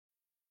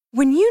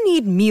When you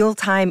need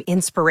mealtime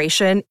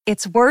inspiration,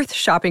 it's worth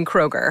shopping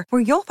Kroger,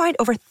 where you'll find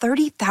over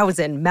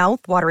 30,000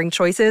 mouth-watering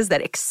choices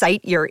that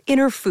excite your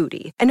inner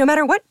foodie. And no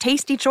matter what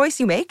tasty choice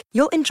you make,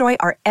 you'll enjoy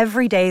our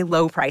everyday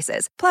low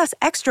prices, plus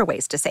extra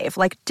ways to save,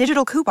 like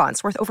digital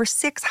coupons worth over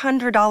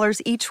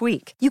 $600 each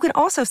week. You can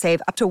also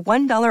save up to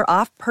 $1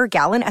 off per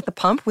gallon at the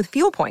pump with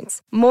fuel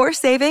points. More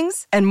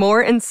savings and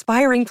more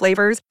inspiring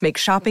flavors make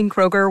shopping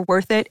Kroger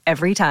worth it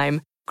every time.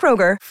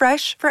 Kroger,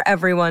 fresh for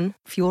everyone.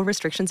 Fuel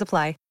restrictions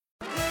apply.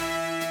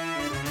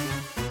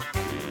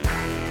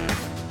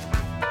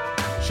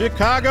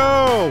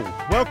 Chicago!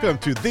 Welcome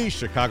to the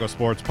Chicago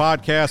Sports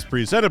Podcast,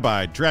 presented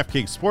by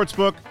DraftKings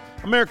Sportsbook,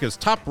 America's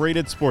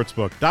top-rated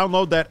sportsbook.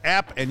 Download that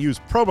app and use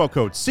promo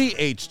code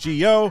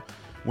CHGO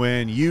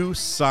when you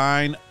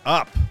sign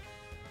up.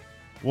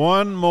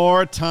 One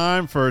more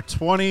time for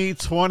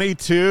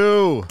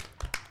 2022.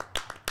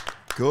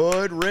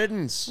 Good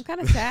riddance. I'm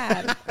kind of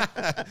sad.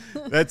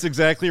 That's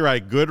exactly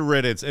right. Good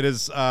riddance. It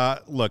is,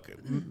 look,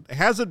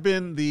 hasn't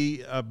been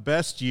the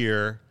best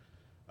year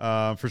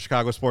for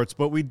Chicago sports,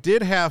 but we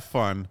did have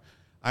fun.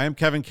 I am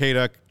Kevin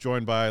Kaduk,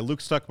 joined by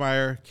Luke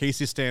Stuckmeyer,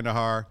 Casey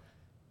Standahar,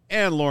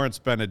 and Lawrence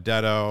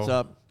Benedetto. What's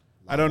up?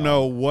 I don't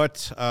know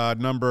what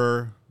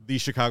number the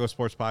Chicago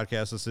Sports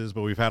Podcast this is,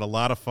 but we've had a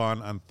lot of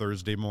fun on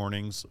Thursday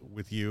mornings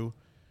with you.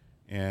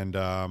 And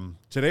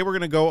today we're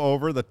going to go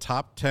over the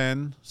top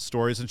 10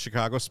 stories in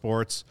Chicago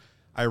sports.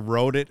 I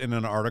wrote it in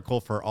an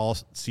article for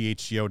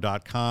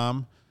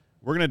allchgo.com.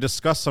 We're going to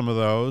discuss some of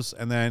those.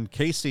 And then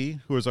Casey,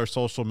 who is our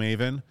social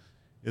maven,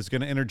 is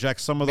going to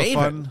interject some of the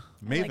fun.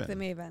 I like the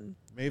Maven.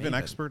 Maven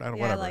expert? Yeah,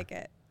 whatever. I like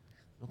it.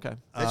 Okay.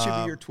 That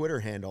should be your Twitter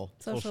handle.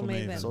 Social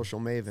Maven. Social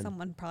Maven.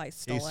 Someone probably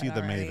stole Casey it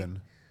the already. Maven.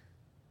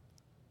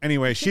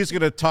 Anyway, she's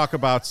going to talk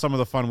about some of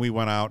the fun we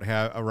went out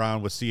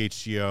around with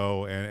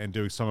CHGO and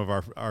doing some of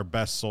our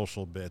best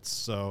social bits.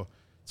 So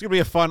it's going to be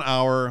a fun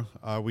hour.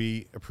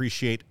 We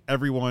appreciate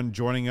everyone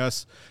joining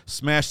us.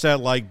 Smash that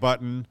like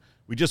button.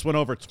 We just went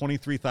over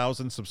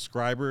 23,000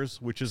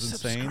 subscribers, which is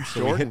insane.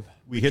 So Jordan.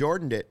 we hit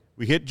Jordaned it.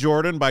 We hit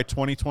Jordan by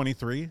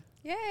 2023.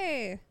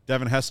 Yay.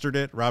 Devin Hester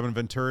did. Robin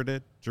Ventura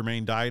did.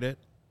 Jermaine Dyed it.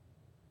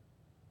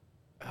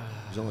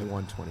 There's only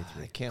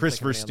 123.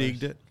 Christopher Stieg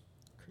did.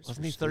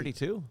 Wasn't he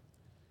 32?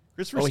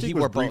 Christopher Oh, Stieg he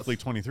was wore both. briefly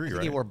 23, I think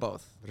right? he wore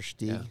both.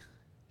 Stieg. Yeah.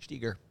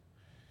 Steiger.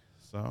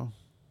 So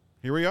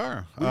here we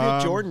are. We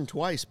hit Jordan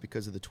twice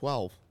because of the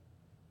 12.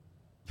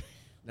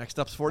 Next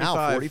up's 45.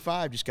 Now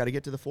 45. Just got to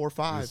get to the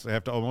 4-5. I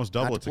have to almost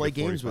double Not it to play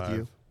get games with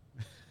 45.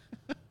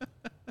 you.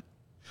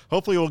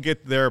 Hopefully we'll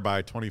get there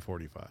by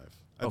 2045.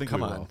 I think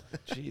come we on. will.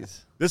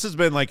 Jeez. This has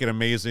been like an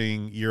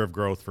amazing year of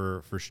growth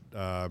for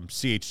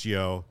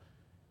CHGO,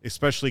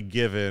 especially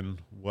given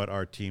what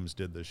our teams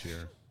did this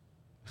year.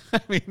 I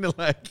mean,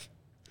 like,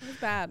 It was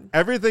bad.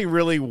 everything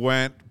really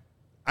went.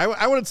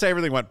 I wouldn't say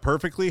everything went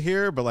perfectly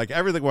here, but like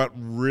everything went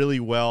really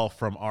well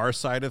from our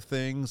side of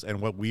things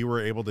and what we were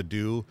able to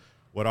do,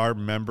 what our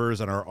members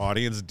and our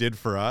audience did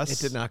for us. It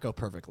did not go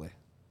perfectly.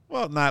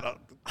 Well, not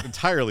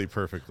entirely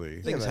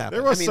perfectly. Things happen.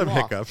 There was I mean, some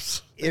look,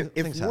 hiccups. If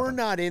Things we're happen.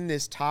 not in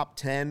this top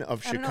 10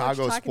 of I don't know what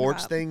Chicago you're talking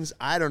sports about. things,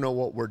 I don't know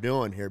what we're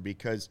doing here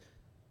because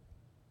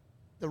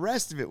the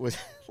rest of it was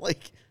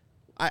like,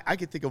 I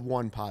could think of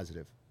one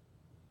positive.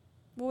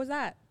 What was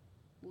that?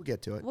 We'll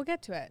get to it. We'll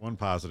get to it. One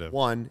positive.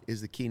 One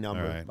is the key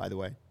number, All right. by the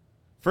way.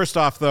 First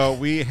off, though,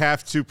 we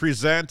have to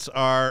present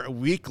our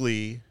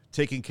weekly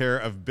Taking Care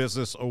of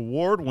Business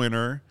Award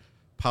winner,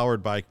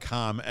 powered by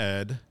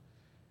ComEd.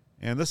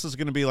 And this is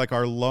going to be like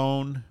our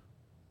lone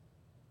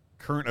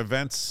current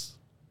events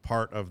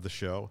part of the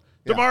show.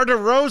 Yeah. DeMar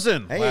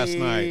DeRozan Hey. last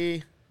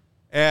night.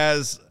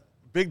 As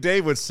Big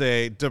Dave would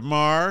say,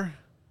 DeMar,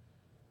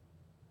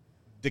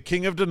 the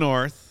king of the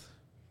North,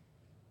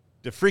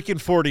 the freaking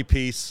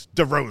 40-piece,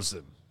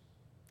 DeRozan.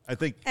 I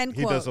think End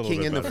he does a quote. little King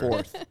bit in the better.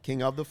 fourth.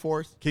 King of the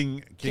fourth.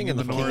 King King in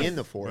the in the North. fourth. King in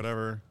the fourth.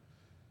 Whatever.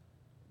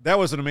 That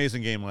was an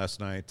amazing game last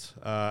night.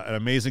 An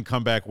amazing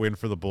comeback win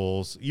for the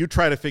Bulls. You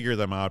try to figure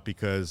them out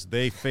because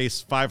they face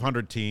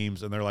 500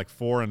 teams and they're like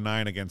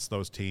 4-9 against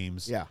those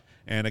teams. Yeah.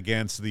 And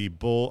against the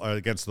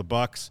against the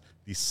Bucks,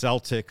 the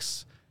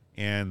Celtics,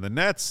 and the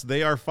Nets,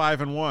 they are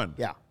 5-1.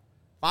 Yeah.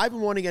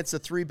 5-1 against the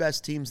three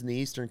best teams in the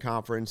Eastern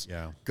Conference.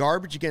 Yeah.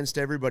 Garbage against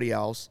everybody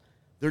else.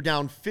 They're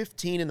down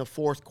 15 in the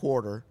fourth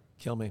quarter.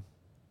 Kill me.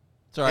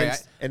 Sorry,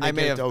 And they I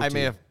may get have to I OT.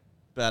 may have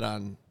bet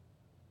on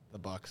the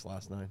Bucks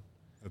last night.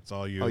 That's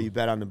all you. Oh, you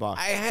bet on the Bucks.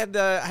 I had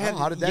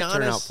how did that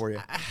turn Giannis- out for you?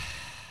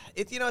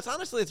 It's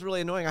honestly it's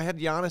really annoying. I had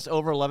Giannis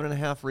over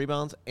 11.5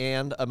 rebounds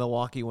and a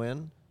Milwaukee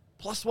win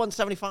plus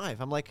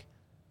 175. I'm like,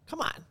 come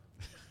on.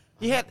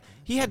 He had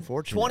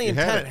Unfortunate. 20 and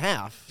You had 10 it at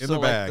half. in so the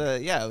bag.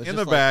 it was in just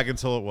the like- bag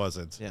until it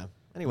wasn't. Yeah.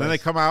 And Anyway, then they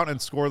come out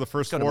and score the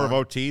first go 4 of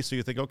tomorrow. OT, so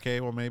you think, okay,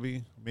 well,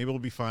 maybe we'll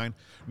be fine.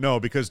 No,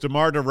 because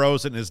DeMar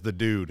DeRozan is the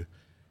dude.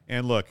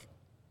 And look,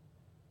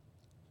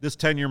 this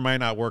tenure might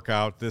not work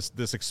out.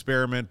 This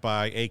experiment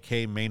by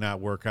AK may not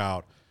work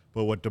out.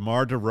 But what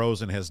DeMar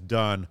DeRozan has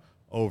done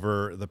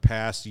over the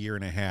past year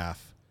and a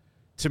half,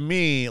 to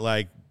me,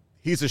 like,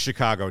 he's a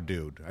Chicago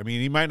dude. I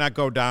mean, he might not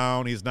go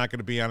down. He's not going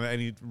to be on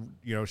any,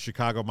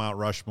 Chicago Mount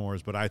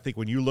Rushmores. But I think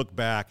when you look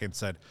back and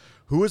said,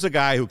 who is a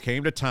guy who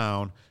came to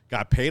town,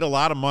 got paid a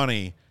lot of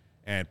money,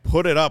 and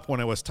put it up when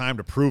it was time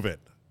to prove it?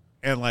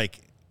 And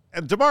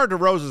DeMar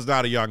DeRozan is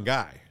not a young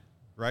guy,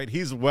 right?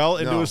 He's well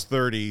into his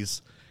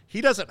 30s.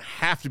 He doesn't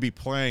have to be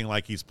playing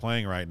like he's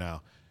playing right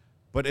now.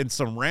 But in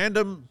some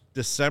random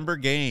December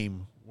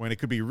game when it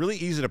could be really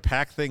easy to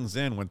pack things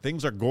in, when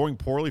things are going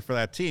poorly for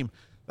that team,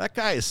 that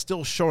guy is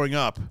still showing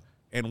up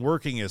and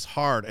working as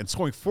hard and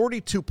scoring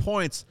 42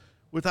 points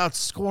without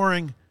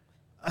scoring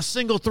a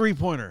single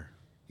three-pointer.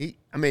 You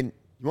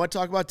want to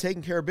talk about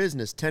taking care of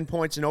business? 10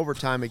 points in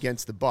overtime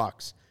against the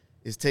Bucks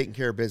is taking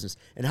care of business.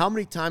 And how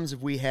many times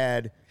have we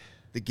had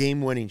the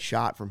game-winning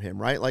shot from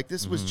him, right? Like,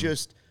 this was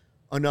just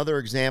another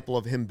example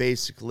of him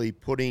basically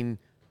putting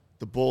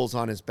the Bulls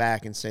on his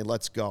back and saying,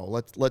 let's go.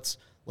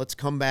 Let's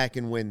come back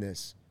and win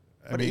this.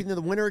 But even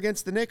the winner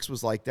against the Knicks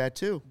was like that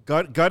too.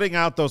 Gutting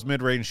out those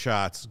mid-range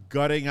shots,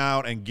 gutting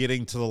out and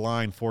getting to the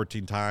line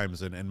 14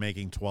 times and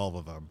making 12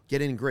 of them.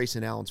 Getting in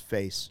Grayson Allen's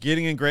face.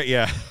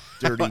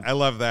 Dirty. I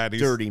love that.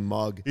 Dirty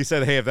mug. He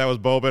said, hey, if that was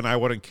Boban, I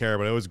wouldn't care,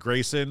 but it was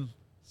Grayson,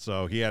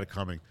 so he had it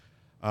coming.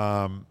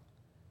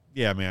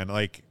 Yeah, man,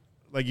 like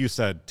you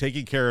said,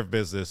 taking care of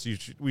business,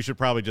 we should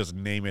probably just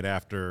name it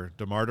after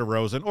DeMar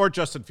DeRozan or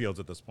Justin Fields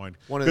at this point.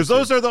 Because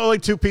those are the only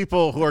two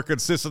people who are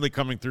consistently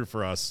coming through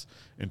for us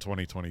in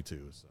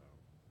 2022. So,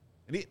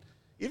 and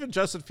even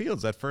Justin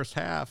Fields, that first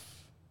half,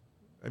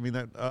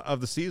 of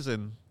the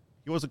season,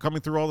 he wasn't coming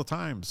through all the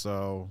time.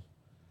 So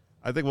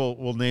I think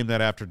we'll name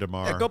that after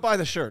DeMar. Yeah, go buy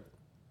the shirt.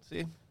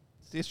 See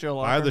it's your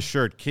buy the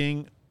shirt.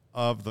 King.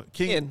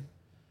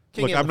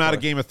 Look, I'm not a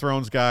Game of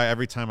Thrones guy.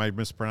 Every time I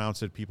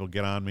mispronounce it, people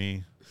get on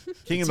me.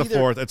 King in the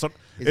Fourth.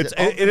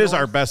 It is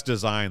our best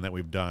design that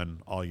we've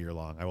done all year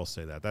long. I will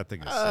say that. That thing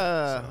is sick,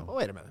 so.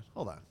 Wait a minute.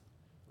 Hold on.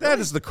 That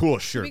is the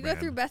coolest shirt, Should we go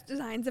through best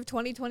designs of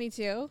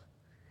 2022?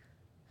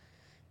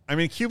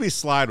 QB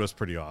slide was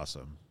pretty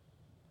awesome.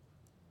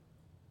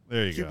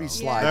 There you go.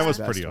 Slide that was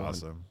pretty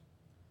awesome.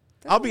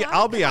 I'll be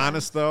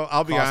honest though.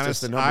 I'll be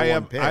honest. I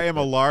am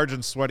a large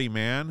and sweaty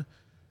man,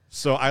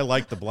 so I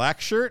like the black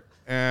shirt.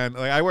 And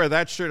I wear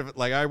that shirt.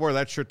 I wore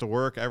that shirt to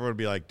work. Everyone would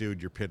be like, "Dude,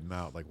 you're pitting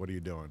out. Like, what are you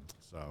doing?"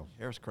 So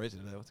hair's crazy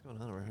today. What's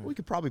going on over here? We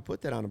could probably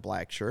put that on a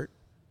black shirt.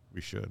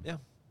 We should. Yeah.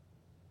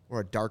 Or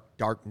a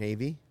dark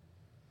navy.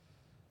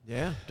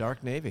 Yeah,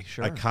 dark navy.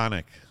 Sure.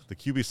 Iconic. The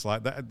QB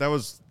slide. That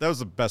was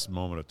the best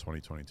moment of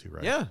 2022,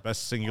 right? Yeah.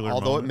 Best singular.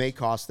 Although moment. it may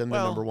cost them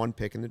the number one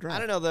pick in the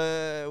draft. I don't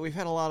know. We've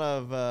had a lot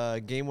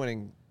of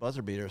game-winning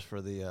buzzer beaters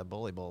for the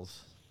Bully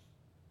Bulls.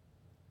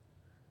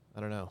 I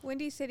don't know.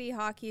 Windy City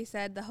Hockey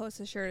said the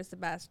Hossa shirt is the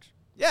best.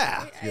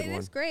 Yeah. It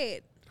is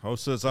great.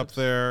 Hossa's up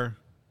there.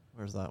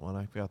 Where's that one?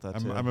 I forgot that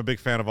too. I'm a big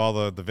fan of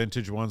all the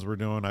vintage ones we're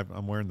doing.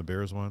 I'm wearing the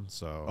Bears one.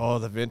 So. Oh,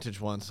 the vintage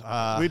ones.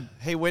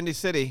 Hey, Windy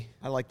City.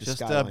 I like the just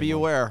Skyline be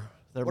aware.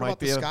 There what might about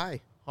be the a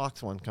Sky?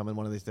 Hawks one coming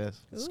one of these days.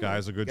 The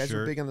Sky's a good you guys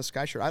shirt. are big on the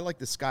Sky shirt. I like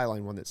the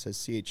Skyline one that says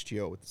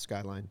CHGO with the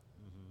Skyline.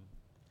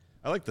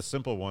 I like the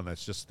simple one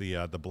that's just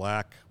the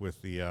black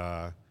with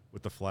the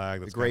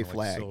flag. That's The gray kinda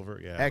flag. Like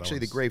silver. Yeah. Actually,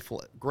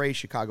 the gray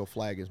Chicago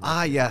flag is.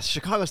 Yes,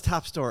 Chicago's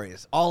top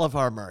stories. All of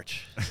our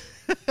merch.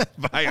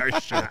 Buy our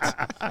shirts.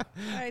 All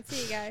right,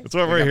 see you guys. That's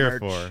what we're here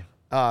merch.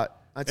 for.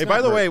 Hey,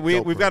 by the way,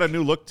 we've got a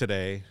new look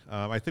today.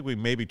 I think we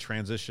may be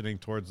transitioning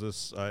towards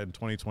this in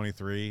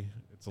 2023.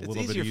 It's a little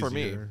bit easier for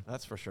me.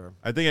 That's for sure.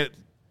 I think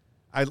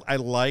I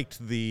liked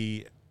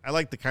the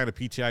kind of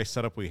PTI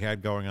setup we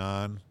had going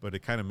on, but it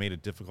kind of made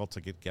it difficult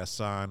to get guests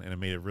on, and it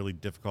made it really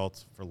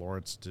difficult for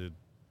Lawrence to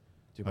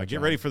get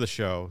ready for the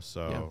show.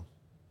 So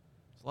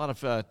it's a lot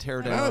of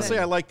tear down. honestly,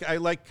 I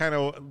like kind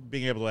of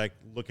being able to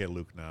look at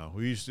Luke now.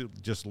 We used to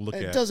just look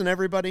at. Doesn't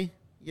everybody?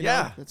 You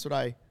know, that's what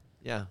I.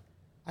 Yeah.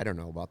 I don't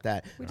know about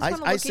that.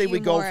 I say we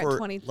go for.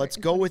 Let's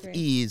go with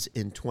 2023. ease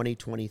in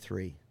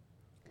 2023.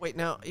 Wait,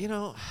 now,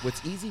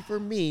 What's easy for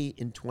me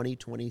in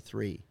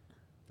 2023?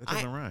 That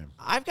doesn't rhyme.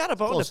 I've got a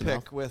bone Close to pick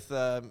enough. with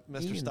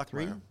Mr. Ian,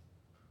 Stuckmeyer.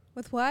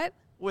 With what?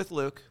 With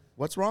Luke.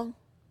 What's wrong?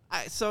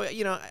 So,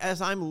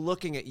 as I'm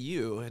looking at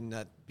you and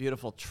that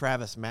beautiful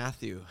Travis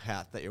Matthew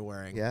hat that you're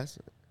wearing. Yes.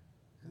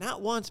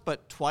 Not once,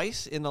 but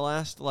twice in the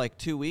last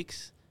 2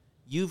 weeks,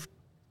 you've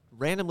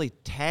randomly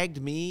tagged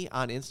me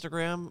on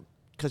Instagram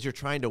because you're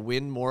trying to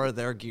win more of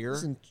their gear.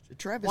 Listen,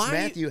 Travis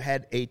Matthew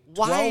had a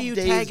why are you 12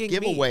 days tagging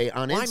giveaway me?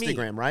 on Why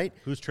Instagram, right?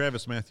 Who's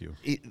Travis Matthew?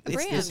 It's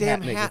Brand. this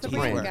Damn maker. hat It's a he's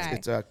brand. wearing.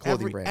 It's a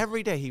clothing brand.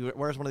 Every day he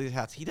wears one of these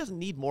hats. He doesn't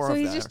need more So of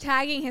he's that. just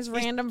tagging his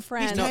random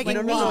friends. tagging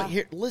like, me. wow.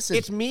 Here, listen.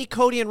 It's me,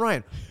 Cody, and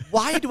Ryan.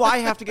 Why do I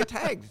have to get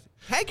tagged?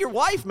 Tag your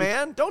wife,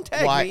 man. Don't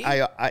tag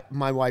me.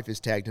 My wife is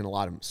tagged in a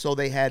lot of them. So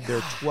they had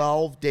their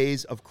 12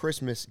 days of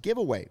Christmas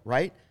giveaway,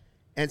 right?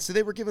 And so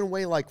they were giving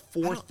away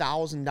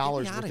 $4,000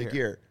 worth outta of here.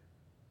 gear.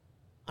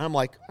 I'm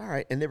like, all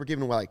right. And they were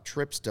giving away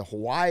trips to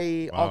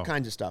Hawaii, all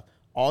kinds of stuff.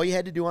 All you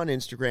had to do on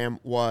Instagram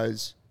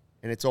was,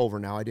 and it's over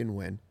now, I didn't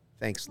win,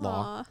 Thanks,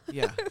 Law. Aw.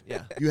 Yeah,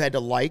 yeah. You had to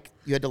like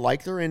their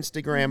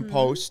Instagram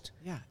post.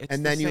 Yeah, it's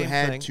and the then you same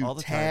had thing all to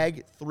the time.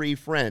 tag 3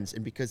 friends.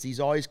 And because he's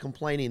always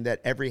complaining that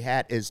every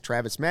hat is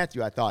Travis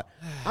Matthew, I thought,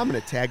 I'm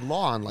going to tag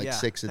Law on like yeah,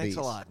 6 of thanks these.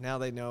 a lot. Now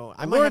they know.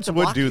 I might have Lawrence to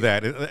would block do you.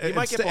 that. You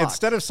might get blocked.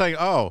 Instead of saying,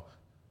 "Oh,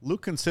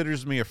 Luke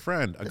considers me a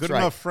friend, a good right.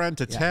 enough friend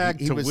to Yeah, tag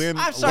he to was- win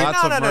I'm sorry.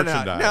 lots No, of no, no, no,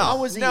 merchandise." no. How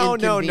was he no,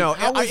 no, no.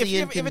 How was if, he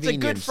if it's a good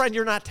inconvenienced? friend,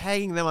 you're not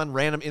tagging them on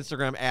random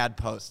Instagram ad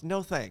posts.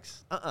 No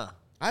thanks.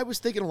 I was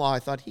thinking, Law, I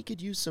thought he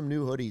could use some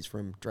new hoodies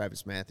from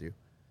Travis Matthew.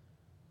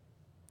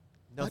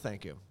 No,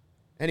 thank you.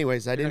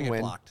 Anyways, I You're gonna didn't get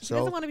win. blocked. He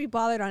doesn't So want to be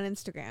bothered on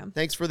Instagram.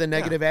 thanks for the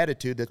negative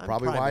attitude. That's I'm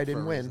probably why I private for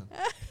didn't a win.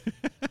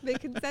 reason. They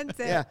can sense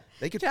it. Yeah,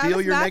 they could Travis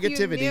feel your Matthew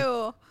negativity.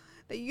 knew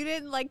that you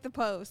didn't like the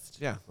post.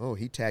 Yeah. Oh,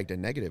 he tagged a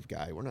negative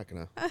guy. We're not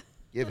going to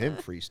give him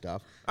free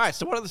stuff. All right.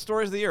 So what are the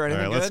stories of the year? All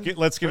Anything right, good?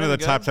 let's get into the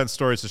Anything top good? 10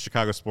 stories of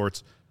Chicago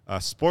sports.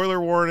 Spoiler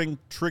warning,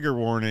 trigger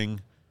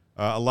warning.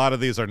 A lot of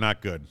these are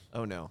not good.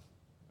 Oh no.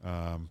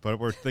 But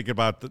we're thinking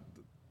about the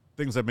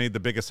things that made the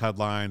biggest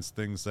headlines,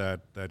 things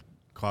that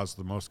caused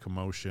the most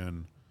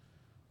commotion.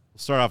 We'll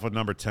start off with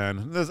number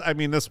 10.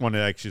 This one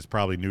actually is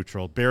probably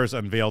neutral. Bears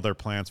unveil their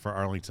plans for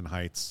Arlington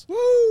Heights. Woo!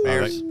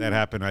 That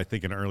happened, I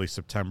think, in early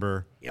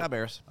September. Yeah,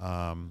 Bears.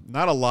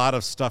 Not a lot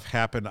of stuff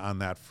happened on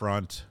that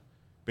front.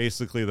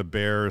 Basically, the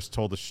Bears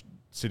told the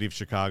city of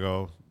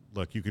Chicago,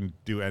 look, you can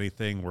do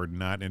anything. We're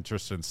not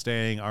interested in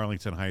staying.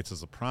 Arlington Heights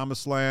is a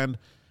promised land.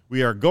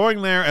 We are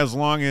going there as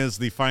long as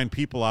the fine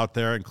people out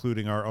there,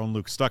 including our own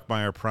Luke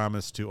Stuckmeyer,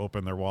 promise to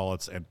open their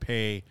wallets and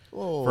pay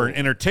for an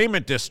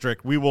entertainment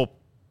district. We will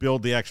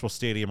build the actual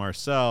stadium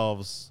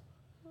ourselves.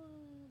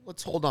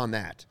 Let's hold on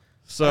that.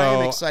 So I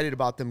am excited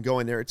about them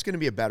going there. It's going to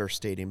be a better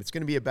stadium. It's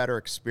going to be a better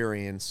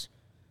experience.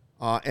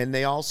 And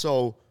they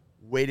also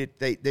waited.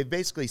 They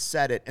basically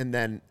said it, and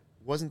then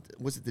was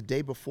it the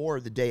day before or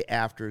the day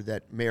after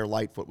that Mayor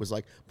Lightfoot was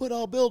like, "But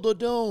I'll build a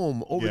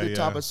dome over the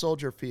top of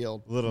Soldier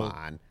Field." Come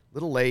on,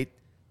 little late.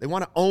 They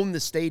want to own the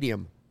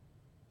stadium.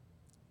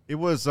 it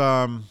was.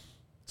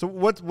 So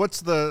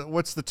what's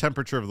the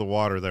temperature of the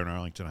water there in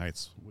Arlington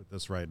Heights with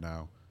this right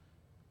now?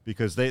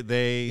 Because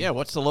they Yeah.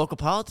 What's the local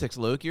politics,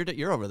 Luke?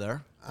 You're over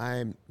there.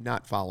 I'm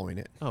not following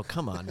it. Oh,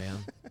 come on, man.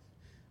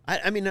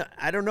 I mean,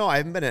 I don't know. I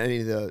haven't been at any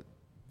of the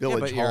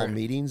village hall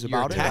meetings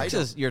about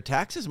it. Your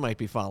taxes might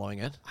be following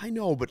it. I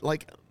know, but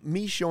like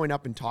me showing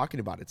up and talking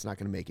about it's not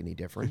going to make any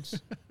difference.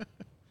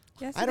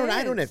 Yes, I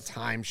don't have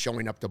time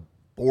showing up to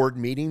board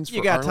meetings. For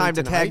You got time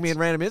to Arlington tag me Heights.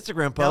 in random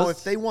Instagram Now, posts.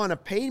 if they want to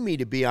pay me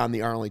to be on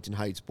the Arlington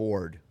Heights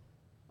board,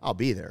 I'll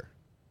be there.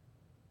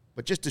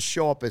 But just to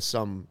show up as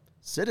some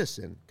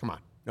citizen, come on,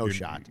 no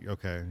shot.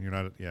 Okay, you're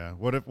not. Yeah.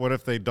 What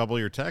if they double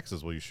your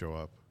taxes? Will you show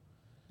up?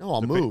 No,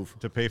 I'll move.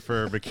 To pay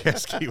for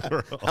McCaskey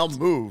World. I'll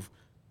move.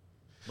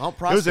 Mount It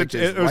Prospect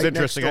is was right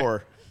interesting. next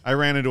door. I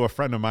ran into a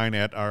friend of mine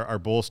at our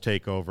Bulls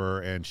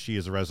takeover, and she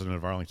is a resident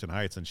of Arlington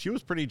Heights, and she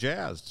was pretty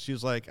jazzed.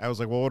 She's like, I was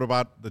like, well, what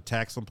about the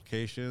tax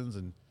implications?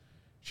 And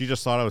she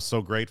just thought it was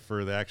so great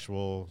for the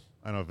actual.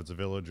 I don't know if it's a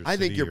village or city.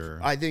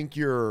 I think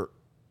your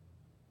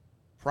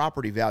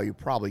property value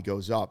probably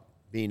goes up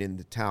being in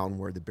the town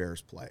where the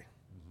Bears play.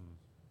 Mm-hmm.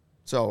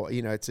 So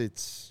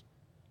it's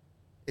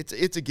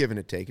a give and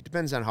a take. It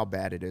depends on how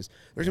bad it is.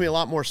 There's gonna be a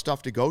lot more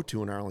stuff to go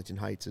to in Arlington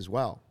Heights as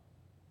well.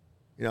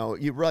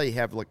 You really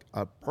have like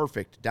a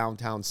perfect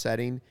downtown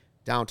setting,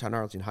 downtown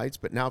Arlington Heights.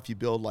 But now if you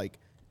build like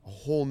a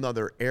whole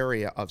nother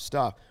area of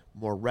stuff,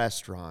 more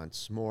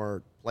restaurants,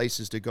 more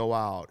places to go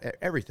out,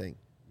 everything.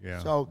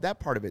 Yeah. So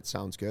that part of it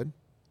sounds good.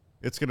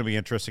 It's going to be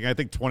interesting. I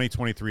think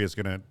 2023 is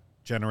going to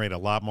generate a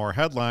lot more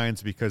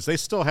headlines because they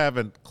still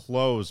haven't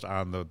closed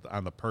on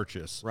the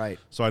purchase. Right.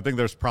 So I think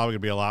there's probably going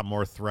to be a lot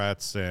more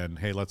threats and,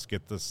 hey, let's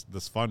get this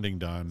funding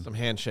done. Some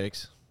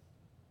handshakes.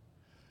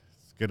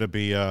 It's going to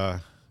be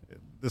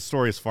this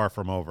story is far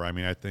from over. I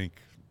mean, I think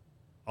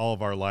all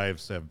of our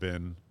lives have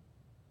been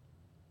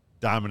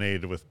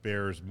dominated with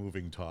Bears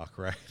moving talk,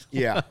 right?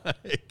 Yeah.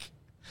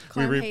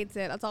 Clarm hates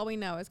it. That's all we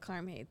know is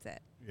Clarm hates it.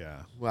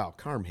 Yeah. Well,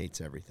 Carm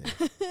hates everything.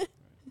 All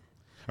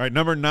right,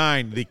 number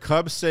 9, the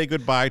Cubs say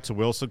goodbye to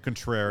Wilson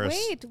Contreras.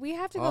 Wait, we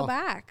have to go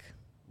back.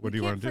 What do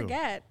you want to do?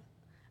 Forget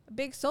a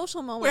big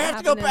social moment We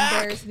have to happened go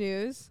back. in Bears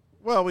news.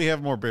 Well, we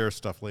have more Bears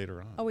stuff later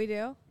on. Oh, we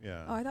do?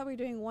 Yeah. Oh, I thought we were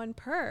doing one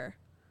per.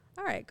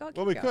 All right, go.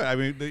 Well, we could. I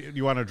mean,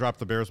 you want to drop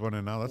the Bears one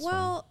in now? That's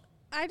Well,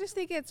 I just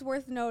think it's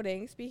worth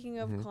noting, speaking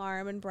of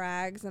Clarm and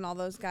Braggs and all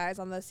those guys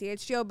on the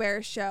CHGO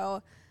Bears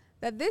show,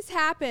 that this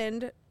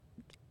happened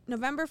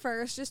November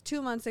 1st, just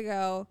 2 months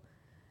ago.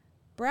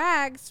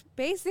 Braggs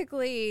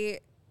basically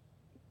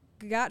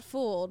got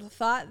fooled,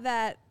 thought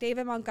that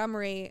David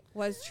Montgomery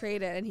was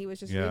traded, and he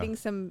was just reading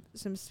some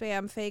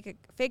spam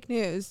fake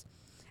news.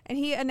 And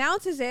he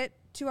announces it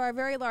to our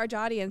very large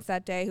audience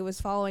that day who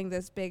was following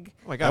this big.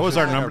 Oh my That gosh, was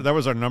our number. That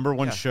was our number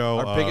one show.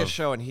 Our biggest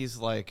show, and he's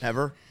like,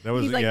 Ever? That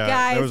was He's like,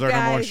 that was our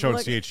number one guys, show in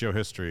look- CHGO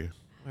history.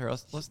 Here,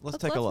 let's take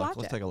let's a look. watch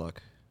Let's it. take a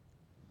look.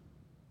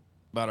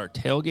 About our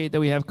tailgate that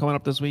we have coming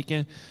up this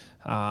weekend.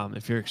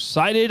 If you're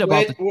excited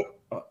about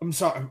I'm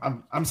sorry.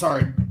 I'm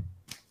sorry.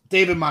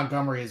 David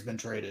Montgomery has been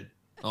traded.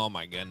 Oh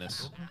my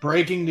goodness.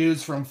 Breaking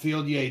news from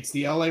Field Yates.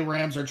 The LA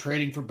Rams are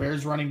trading for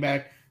Bears running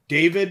back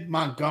David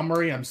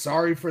Montgomery. I'm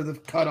sorry for the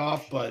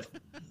cutoff, but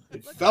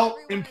it Look, felt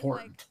everyone is,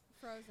 important.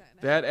 frozen.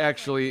 That Everyone's,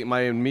 actually,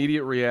 my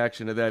immediate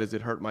reaction to that is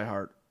it hurt my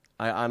heart.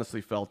 I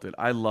honestly felt it.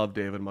 I love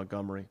David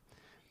Montgomery.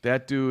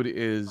 That dude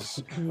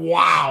is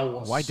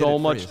Wow. Why did it so for you?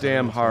 much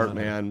damn What's heart,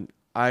 going on?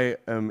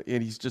 man.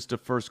 And he's just a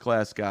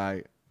first-class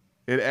guy.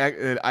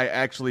 I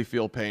actually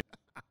feel pain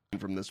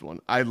from this one.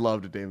 I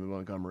loved David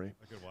Montgomery.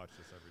 I could watch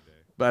this every day.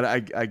 But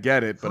I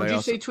get it. But Who'd I you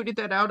also say tweeted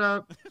that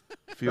out,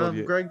 feel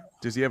Greg?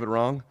 Does he have it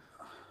wrong?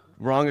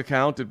 Wrong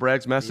account? Did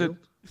Braggs mess it?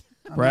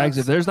 Braggs,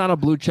 if there's not a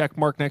blue check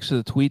mark next to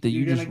the tweet that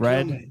you You're just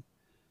gonna kill read, me.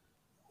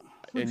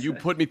 And you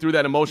put me through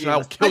that emotion,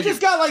 I'll kill I you.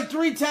 just got like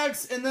 3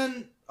 texts, and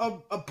then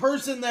a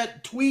person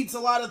that tweets a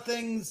lot of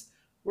things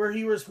where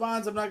he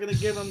responds, I'm not going to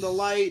give him the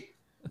light,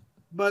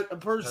 but a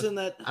person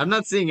that I'm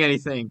not seeing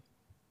anything.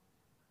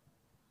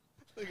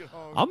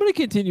 I'm going to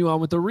continue on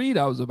with the read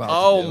I was about to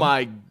Oh do.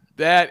 my,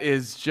 that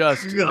is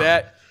just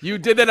that. You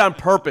did that on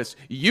purpose.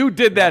 You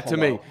did that to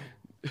me.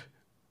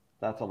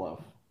 That's a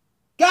low.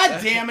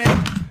 God damn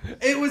it,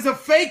 it was a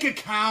fake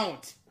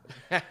account.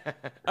 All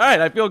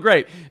right, I feel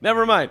great.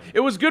 Never mind. It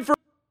was good for.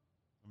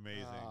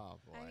 Amazing.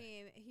 I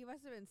mean, he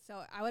must have been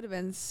so. I would have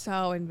been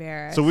so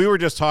embarrassed. So we were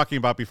just talking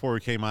about before we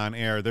came on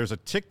air. There's a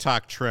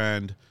TikTok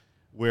trend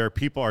where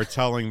people are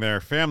telling their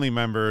family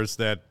members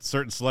that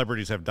certain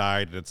celebrities have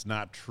died, and it's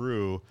not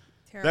true.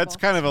 Terrible. That's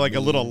kind of like a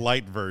little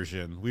light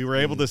version. We were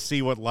able to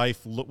see what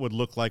life would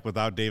look like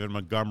without David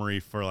Montgomery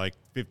for like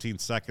 15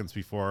 seconds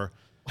before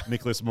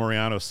Nicholas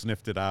Moriano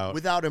sniffed it out.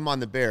 Without him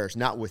on the Bears,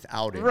 not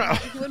without him.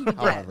 He wouldn't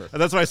be dead.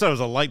 And that's why I said it was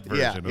a light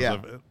version. Yeah,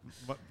 It was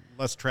a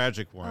less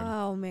tragic one.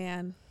 Oh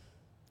man,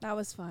 that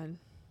was fun.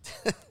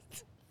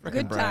 Frickin'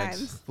 Good Braggs.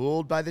 times.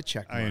 Fooled by the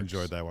check I marks.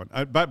 enjoyed that one.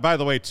 By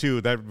the way, too,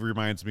 that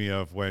reminds me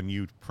of when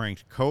you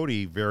pranked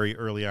Cody very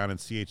early on in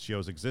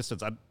CHGO's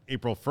existence on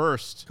April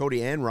 1st.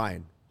 Cody and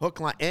Ryan. Hook,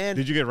 line, and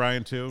Did you get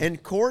Ryan, too?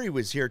 and Corey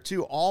was here,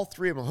 too. All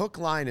three of them, hook,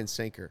 line, and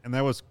sinker. And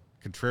that was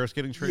Contreras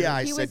getting traded? Yeah,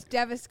 I He said was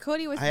devastated.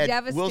 Cody was I had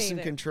devastated. Wilson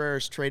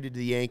Contreras traded to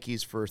the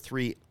Yankees for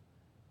 3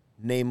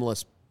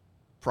 nameless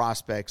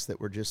prospects that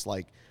were just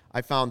like,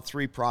 I found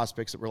 3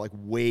 prospects that were like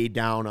way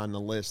down on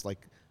the list,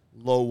 like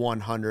low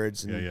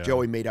 100s. And Yeah.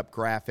 Joey made up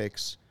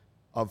graphics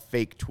of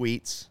fake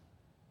tweets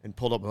and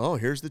pulled up, oh,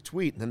 here's the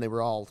tweet. And then they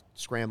were all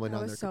scrambling That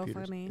on was their so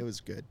computers. funny. It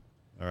was good.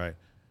 All right.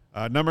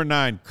 Number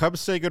 9,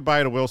 Cubs say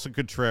goodbye to Wilson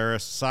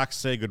Contreras. Sox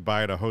say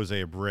goodbye to Jose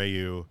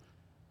Abreu.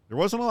 There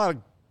wasn't a lot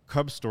of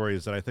Cubs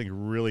stories that I think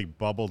really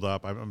bubbled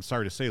up. I'm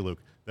sorry to say, Luke,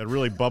 that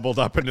really bubbled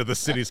up into the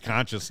city's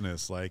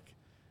consciousness. Like,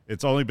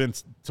 it's only been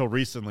till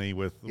recently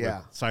with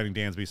signing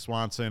Dansby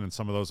Swanson and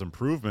some of those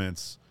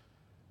improvements.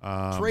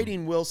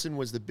 Trading Wilson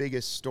was the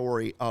biggest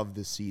story of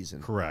the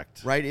season.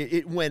 Correct. Right?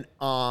 It went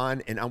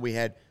on and on. We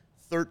had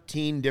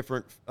 13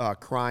 different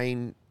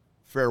crying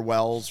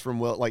farewells from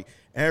Will. Like,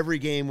 every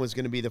game was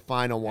going to be the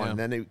final one. Yeah. And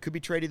then it could be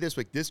traded this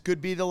week. This could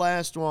be the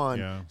last one.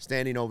 Yeah.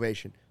 Standing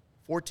ovation.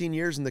 14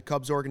 years in the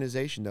Cubs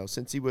organization, though,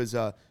 since he was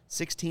a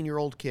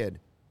 16-year-old kid.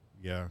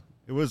 Yeah.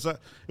 It was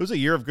a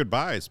year of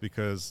goodbyes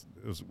because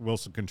it was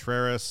Wilson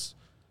Contreras.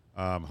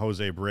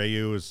 Jose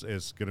Abreu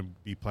is going to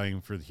be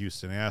playing for the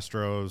Houston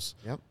Astros.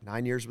 Yep,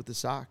 9 years with the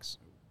Sox.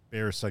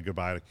 Bears said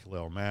goodbye to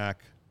Khalil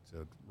Mack,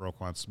 to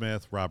Roquan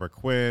Smith, Robert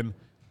Quinn,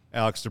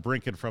 Alex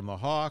DeBrincat from the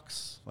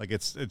Hawks. Like,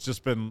 it's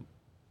just been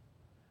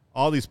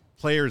all these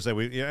players that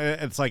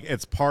it's like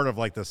it's part of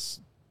like this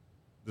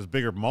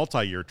bigger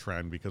multi-year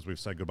trend because we've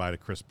said goodbye to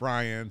Chris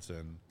Bryant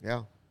and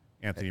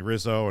Anthony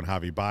Rizzo and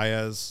Javi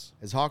Baez.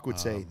 As Hawk would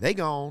say, they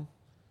gone.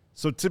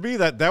 So to me,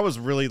 that was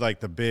really like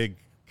the big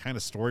kind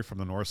of story from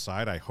the north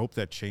side. I hope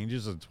that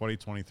changes in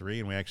 2023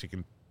 and we actually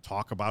can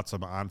talk about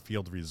some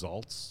on-field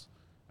results.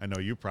 I know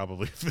you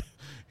probably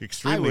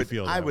extremely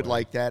feel that I would way.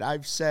 like that.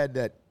 I've said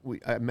that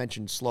I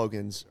mentioned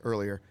slogans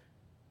earlier.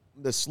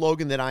 The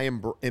slogan that I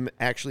am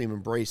actually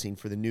embracing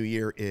for the new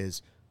year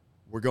is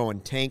we're going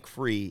tank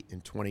free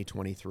in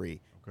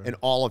 2023. Okay. And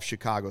all of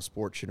Chicago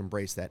sports should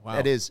embrace that. Wow.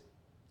 That is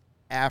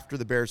after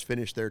the Bears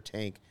finish their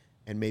tank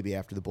and maybe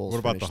after the Bulls What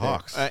about finish the theirs.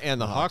 Hawks?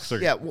 And the Hawks. are.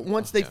 Yeah,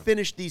 once they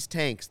finish these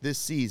tanks this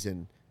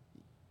season,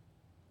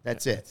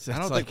 that's it. I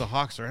don't It's think like- the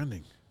Hawks are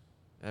ending.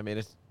 I mean,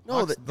 it's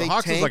No, The they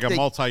Hawks is tank, like a they-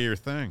 multi-year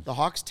thing. The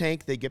Hawks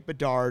tank, they get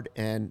Bedard,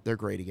 and they're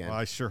great again. Well,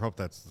 I sure hope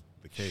that's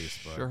the case.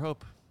 But sure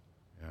hope.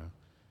 yeah.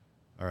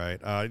 All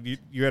right.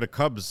 You had a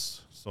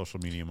Cubs social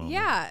media moment.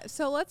 Yeah,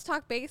 so let's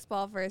talk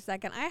baseball for a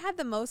second. I had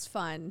the most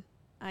fun.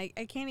 I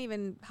can't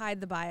even hide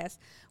the bias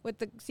with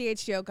the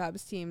CHGO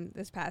Cubs team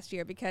this past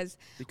year because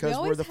Because we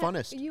we're always the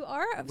funnest. You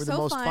are We're so the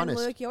most fun, funnest.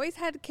 Luke. You always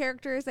had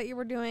characters that you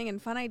were doing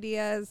and fun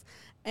ideas.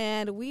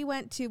 And we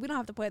don't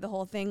have to play the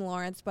whole thing,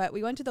 Lawrence, but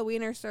we went to the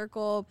Wiener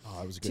Circle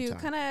Oh, it was a good to time.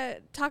 kind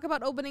of talk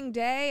about opening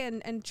day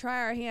and try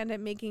our hand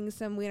at making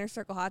some Wiener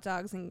Circle hot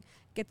dogs and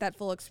get that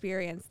full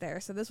experience there.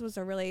 So this was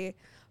a really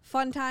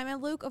fun time.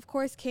 And Luke, of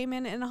course, came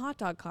in a hot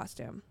dog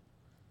costume.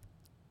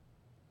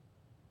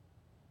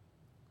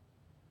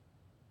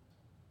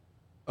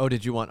 Oh,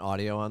 did you want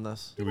audio on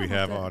this? Do we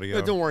have audio?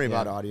 No, don't worry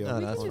about audio.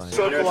 No, that's fine.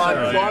 Circle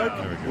on Clark,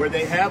 where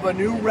they have a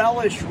new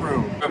relish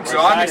room. So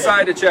I'm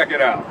excited to check it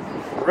out.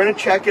 We're going to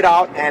check it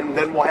out, and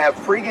then we'll have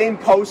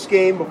pregame,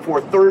 postgame before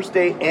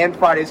Thursday and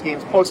Friday's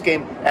games,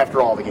 postgame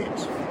after all the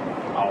games.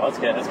 Oh, let's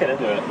get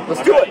into it.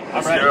 Let's do it.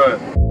 I'm ready. Do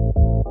it.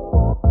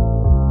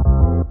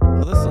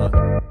 Well, this song.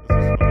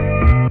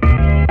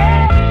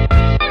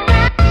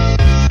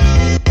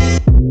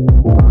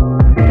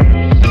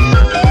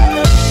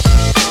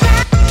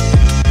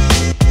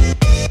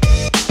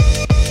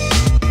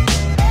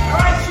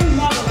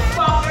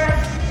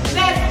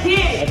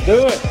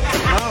 Do it.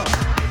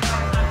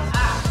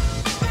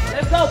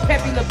 Let's go,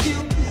 Pepe Le Pew.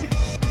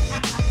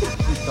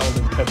 She called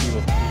him Pepe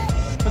Le Pew.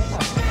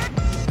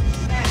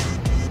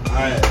 All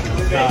right,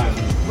 it's time.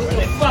 What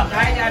the fuck?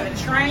 I got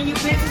to train you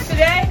bitches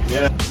today?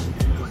 Yeah.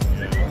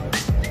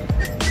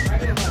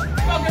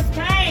 Fuckers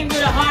came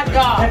with a hot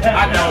dog.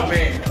 I know,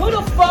 man. Who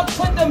the fuck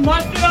put the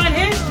mustard on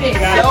his dick?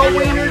 Tell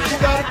wieners you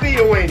got to be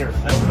a wiener.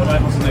 What am I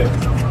supposed to do?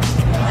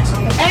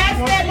 Ask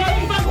that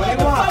motherfucker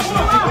what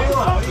the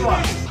fuck you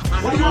want.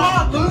 What do you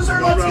want, loser?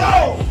 Let's go.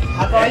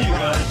 Hot dog,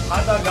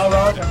 hot dog, no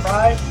relish and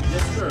fries?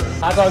 Yes, sir.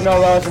 Hot dog,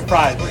 no relish and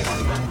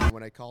fries.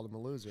 When I called him a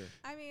loser.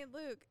 I mean,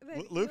 Luke.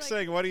 Luke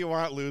saying, "What do you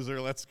want, loser?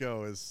 Let's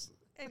go." Is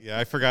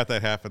I forgot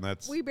that happened.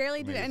 That's we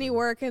barely amazing. did any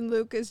work, and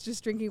Luke is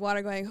just drinking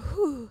water, going,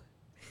 "Whew."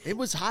 It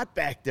was hot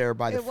back there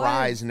by the It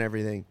fries was. and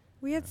everything.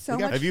 We had so We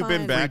got much Have you fun.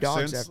 been back Free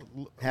dogs since?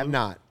 have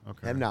not.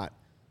 Okay. Have not.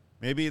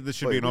 Maybe this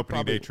should But be an we opening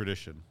probably- day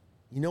tradition.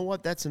 You know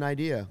what? That's an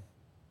idea.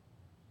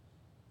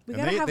 We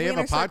And gotta they have a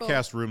Wiener Circle.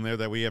 podcast room there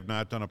that we have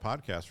not done a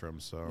podcast from.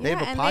 So They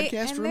have a and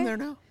podcast and room they're-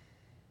 there now?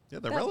 yeah,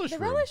 the relish the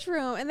room. relish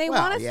room, and they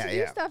Well, want us yeah, to do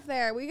yeah. stuff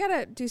there. We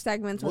gotta do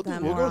segments with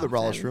them. We'll more go to the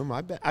relish often. room.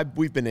 I bet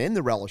we've been in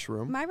the relish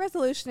room. My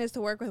resolution is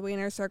to work with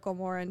Wiener Circle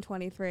more in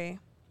 23.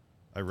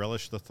 I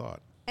relish the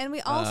thought. And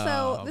we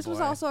also, Oh, this was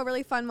boy. also a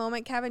really fun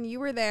moment. Kevin, you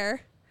were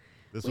there.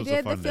 This We was a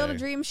did fun the Field day. of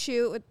Dreams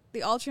shoot with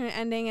the alternate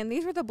ending, and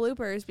these were the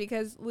bloopers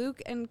because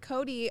Luke and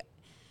Cody,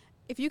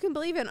 if you can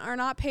believe it, are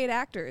not paid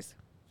actors.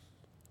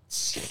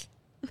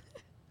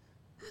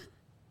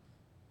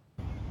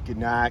 Good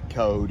night,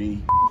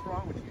 Cody.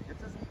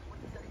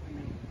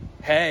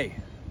 Hey.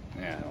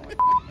 Yeah.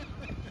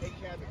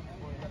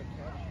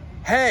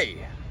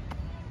 Hey.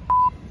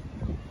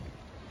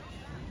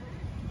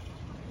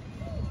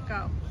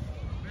 Go.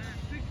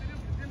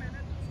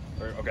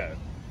 Okay.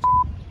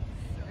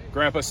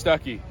 Grandpa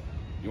Stucky,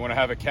 you want to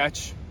have a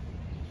catch?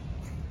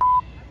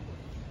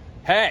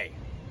 Hey.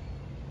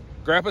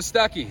 Grandpa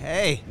Stucky.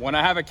 Hey. Want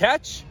to have a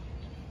catch?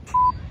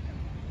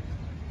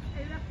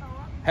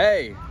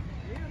 Hey.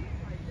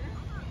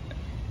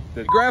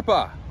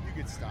 Grandpa. You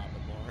could stop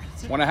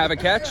it more. Want to have a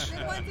catch?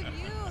 There's ones of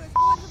you. There's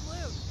ones of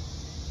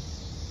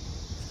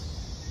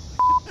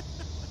Luke.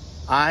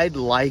 I'd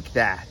like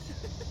that.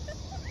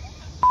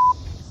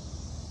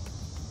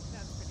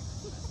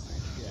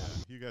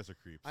 You guys are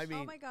creeps. I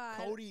mean, my God.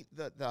 Cody,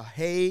 the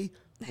hey,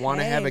 want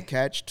to have a Hey.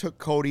 catch took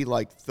Cody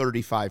like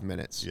 35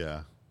 minutes.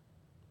 Yeah.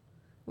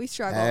 We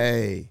struggled.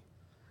 Hey.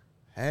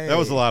 Hey. That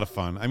was a lot of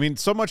fun. I mean,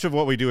 so much of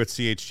what we do at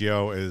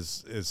CHGO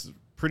is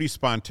pretty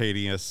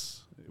spontaneous.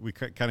 We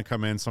kind of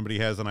come in, somebody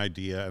has an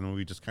idea, and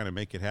we just kind of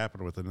make it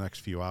happen within the next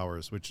few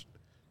hours, which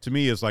to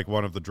me is like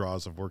one of the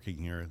draws of working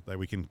here, that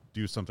we can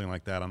do something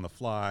like that on the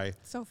fly.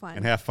 So fun.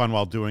 And have fun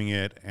while doing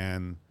it,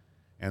 and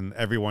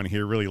everyone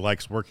here really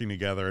likes working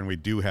together, and we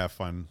do have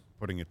fun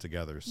putting it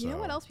together. So You know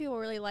what else people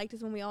really liked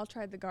is when we all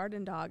tried the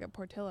garden dog at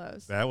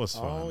Portillo's. that was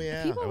fun. Oh,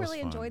 yeah. People that was really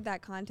fun. enjoyed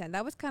that content.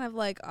 That was kind of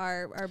like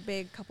our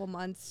big couple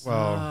months.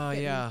 Well, Oh,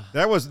 yeah.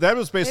 that was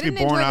basically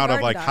didn't born enjoy the out of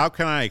garden like, dog. how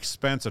can I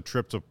expense a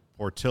trip to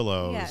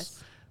Portillo's? Yes.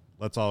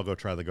 Let's all go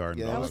try the garden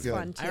Yeah, dog. That was was good.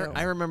 fun too.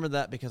 I remember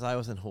that because I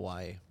was in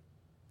Hawaii.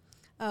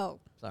 Oh,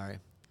 Sorry.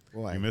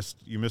 Boy.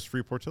 You missed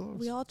free Portillo's?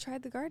 we all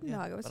tried the garden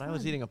dog. It was But fun. I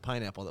was eating a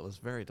pineapple that was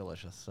very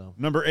delicious. So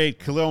Number 8,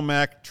 Khalil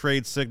Mack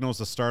trade signals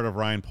the start of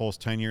Ryan Pohl's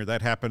tenure.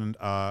 That happened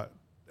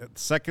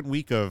second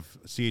week of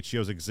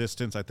CHGO's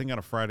existence, I think on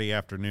a Friday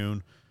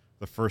afternoon,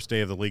 the first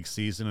day of the league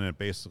season, and it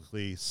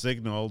basically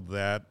signaled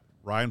that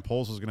Ryan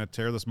Poles was going to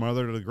tear this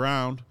mother to the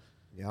ground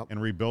and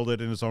rebuild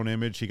it in his own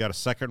image. He got a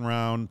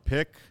second-round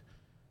pick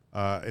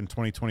in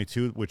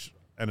 2022, which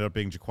ended up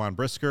being Jaquan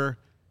Brisker,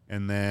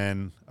 and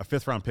then a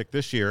fifth-round pick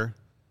this year.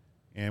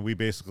 And we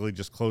basically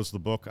just closed the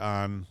book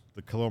on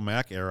the Khalil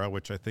Mack era,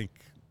 which I think,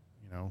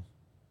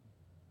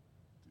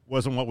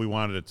 wasn't what we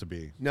wanted it to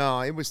be.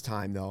 No, it was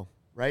time, though,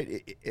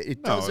 right?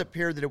 It does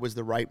appear that it was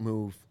the right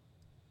move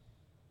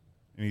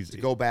and to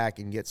go back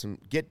and get some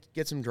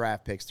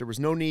draft picks. There was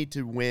no need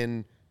to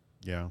win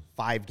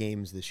 5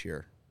 games this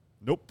year.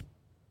 Nope.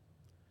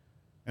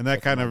 And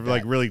that kind of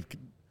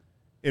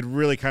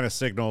really kind of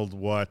signaled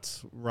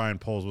what Ryan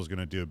Poles was going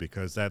to do,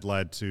 because that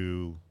led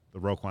to the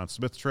Roquan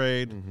Smith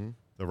trade,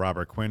 the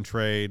Robert Quinn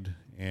trade,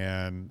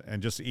 and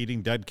just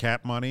eating dead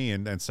cap money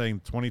and saying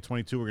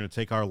 2022 we're going to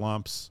take our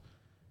lumps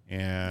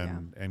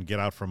and get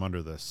out from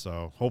under this.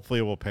 So hopefully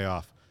it will pay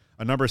off.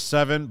 Number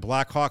 7,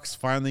 Blackhawks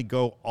finally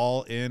go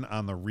all in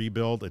on the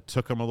rebuild. It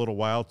took them a little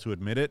while to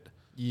admit it,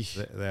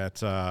 that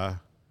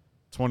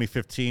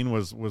 2015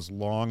 was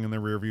long in the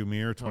rearview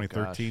mirror,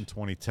 2013,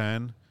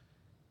 2010.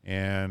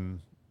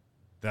 And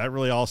that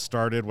really all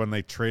started when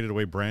they traded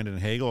away Brandon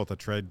Hagel at the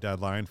trade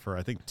deadline for,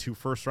 I think, 2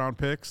 first-round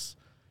picks,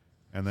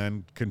 and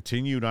then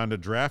continued on to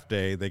draft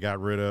day. They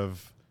got rid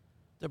of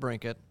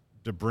DeBrincat,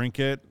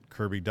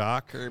 Kirby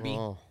Doc.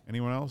 Oh.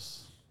 Anyone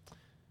else?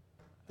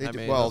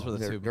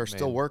 They're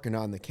still working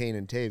on the Kane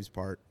and Taves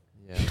part.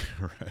 Yeah.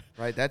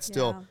 Right. That's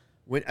still.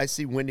 I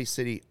see Windy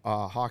City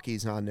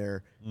Hockey's on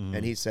there,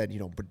 and he said,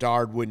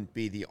 Bedard wouldn't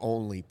be the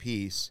only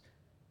piece,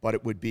 but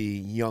it would be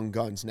young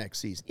guns next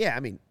season. Yeah, I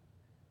mean,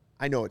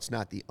 I know it's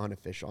not the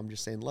unofficial. I'm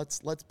just saying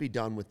let's be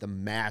done with the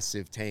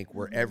massive tank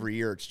where every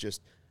year it's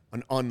just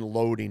an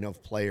unloading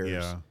of players.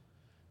 Yeah.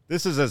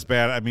 This is as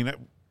bad. I mean,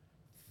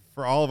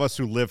 for all of us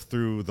who lived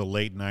through the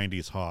late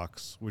 90s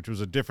Hawks, which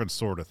was a different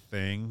sort of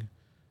thing,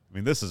 I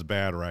mean, this is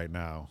bad right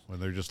now when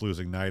they're just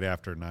losing night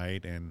after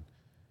night. And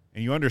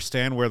you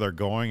understand where they're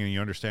going and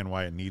you understand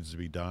why it needs to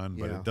be done,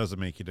 but it doesn't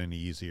make it any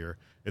easier.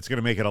 It's going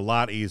to make it a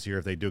lot easier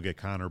if they do get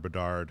Connor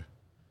Bedard.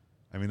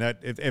 I mean, that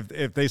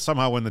if they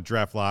somehow win the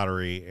draft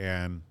lottery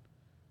and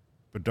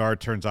Bedard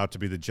turns out to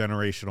be the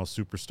generational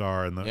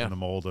superstar in the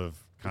mold of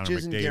Connor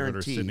McDavid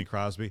or Sidney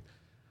Crosby,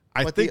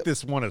 I think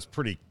this one is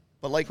pretty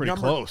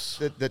close.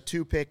 The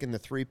 2 pick and the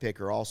 3 pick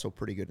are also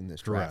pretty good in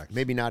this draft.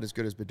 Maybe not as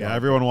good as Bedard. Yeah,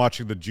 everyone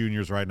watching the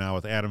juniors right now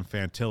with Adam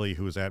Fantilli,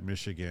 who is at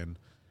Michigan,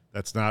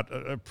 that's not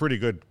a pretty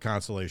good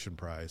consolation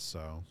prize.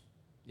 So,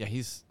 yeah,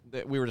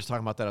 we were just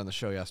talking about that on the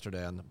show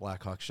yesterday on the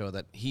Blackhawks show,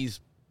 that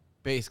he's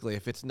basically,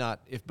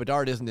 if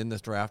Bedard isn't in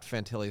this draft,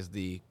 Fantilli is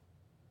the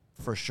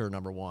for sure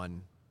number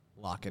 1.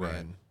 Lock it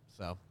in.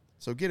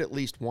 So get at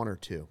least 1 or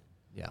 2.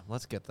 Yeah,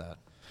 let's get that.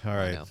 All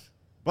right.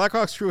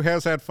 Blackhawks crew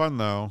has had fun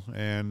though,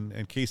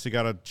 and Casey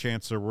got a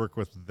chance to work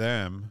with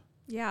them.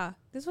 Yeah,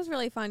 this was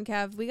really fun,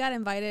 Kev. We got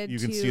invited. You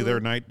can see their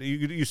night.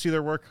 You see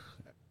their work.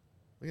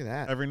 Look at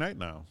that every night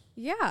now.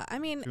 Yeah, I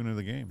mean, tuning into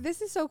the game.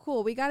 This is so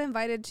cool. We got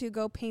invited to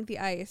go paint the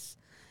ice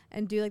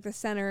and do like the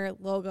center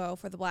logo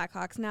for the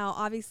Blackhawks. Now,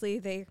 obviously,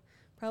 they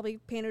probably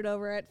painted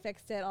over it,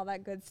 fixed it, all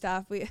that good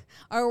stuff.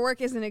 Our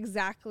work isn't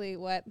exactly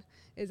what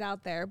is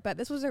out there, but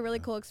this was a really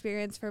cool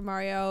experience for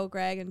Mario,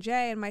 Greg, and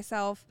Jay, and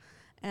myself,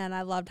 and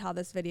I loved how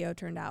this video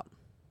turned out.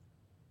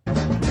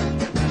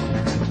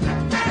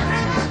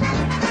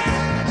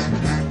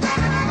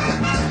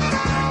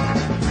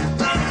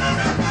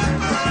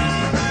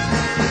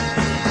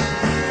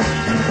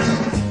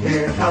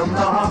 Here come the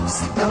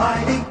Hawks, the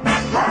mighty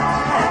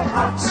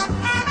Blackhawks.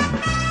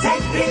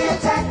 Take the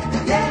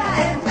attack, yeah,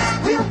 and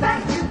we'll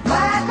back you,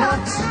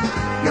 Blackhawks.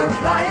 You're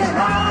flying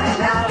high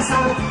now, so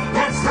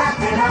let's wrap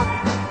it up.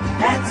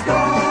 Let's go,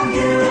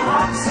 you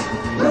Hawks.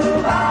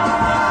 Move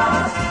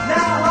out.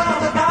 Now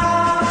all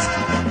about.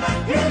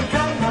 Here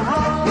come the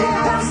Hawks. Here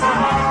comes the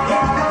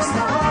Hawks.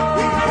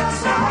 Here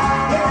comes the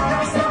Hawks. Here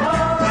comes the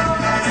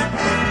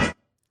Hawks.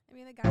 I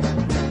mean, the guys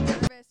were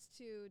nervous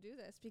to do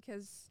this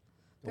because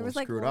there was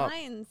like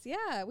lines.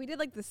 Yeah, we did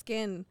like the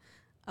skin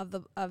of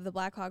the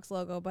Blackhawks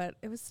logo, but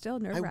it was still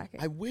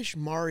nerve-wracking. I wish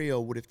Mario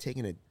would have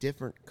taken a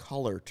different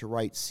color to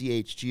write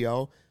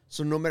CHGO,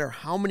 so no matter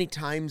how many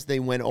times they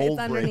went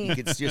over it, you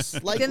could just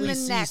slightly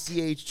see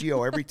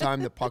CHGO every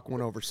time the puck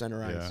went over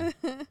center ice.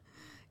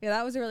 Yeah,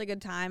 that was a really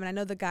good time, and I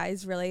know the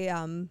guys really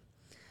felt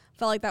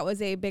like that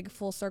was a big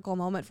full circle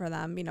moment for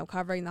them,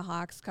 covering the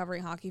Hawks,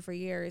 covering hockey for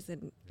years,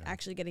 and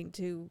actually getting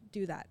to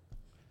do that.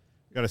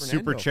 Got a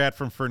super chat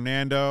from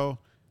Fernando.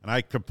 And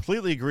I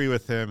completely agree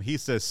with him. He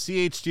says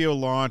CHGO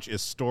launch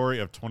is story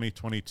of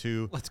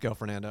 2022. Let's go,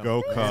 Fernando.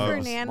 Go Thanks, Cubs.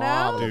 Fernando.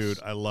 Wow. Dude,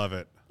 I love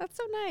it. That's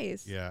so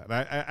nice. Yeah,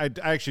 and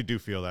I actually do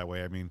feel that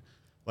way. I mean,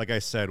 like I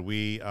said,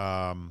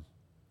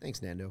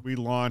 thanks, Nando. We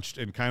launched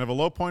in kind of a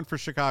low point for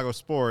Chicago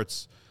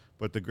sports,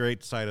 but the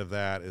great side of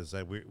that is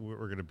that we're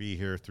going to be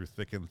here through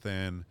thick and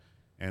thin,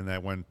 and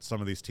that when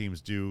some of these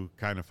teams do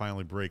kind of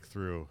finally break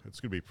through,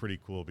 it's going to be pretty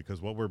cool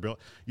because what we're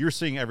building, you're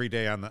seeing every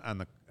day on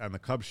the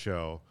Cubs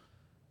show.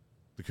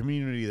 The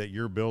community that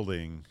you're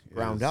building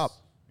ground up.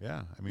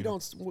 Yeah, I mean,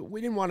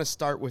 we didn't want to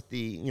start with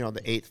the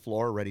 8th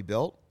floor already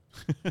built.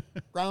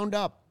 Ground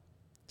up.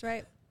 That's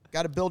right.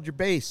 Got to build your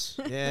base.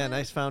 Yeah,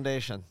 nice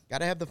foundation. Got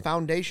to have the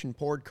foundation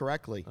poured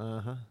correctly. It's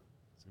gonna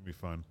be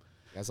fun.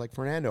 Guys like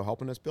Fernando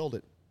helping us build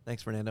it.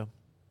 Thanks, Fernando.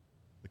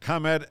 The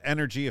ComEd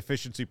Energy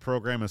Efficiency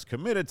Program is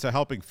committed to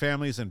helping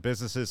families and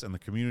businesses in the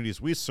communities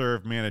we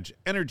serve manage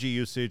energy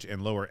usage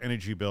and lower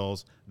energy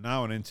bills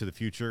now and into the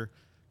future.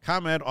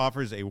 ComEd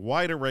offers a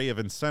wide array of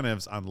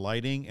incentives on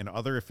lighting and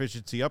other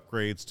efficiency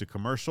upgrades to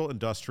commercial,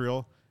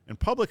 industrial, and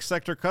public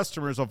sector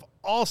customers of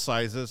all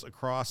sizes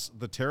across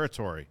the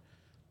territory.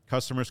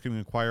 Customers can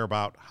inquire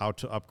about how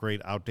to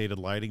upgrade outdated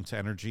lighting to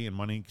energy and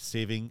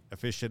money-saving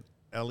efficient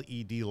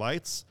LED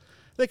lights.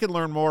 They can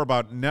learn more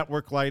about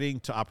network lighting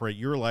to operate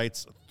your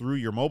lights through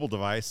your mobile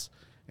device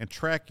and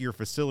track your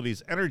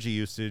facility's energy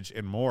usage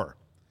and more.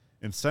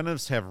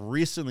 Incentives have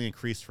recently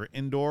increased for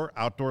indoor,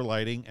 outdoor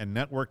lighting, and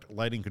networked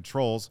lighting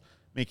controls,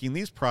 making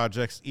these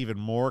projects even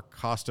more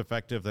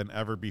cost-effective than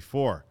ever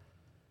before.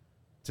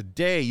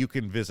 Today, you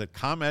can visit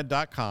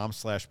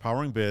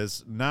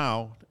ComEd.com/poweringbiz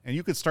now, and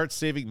you can start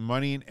saving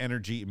money and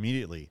energy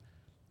immediately.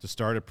 To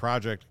start a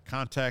project,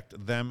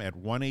 contact them at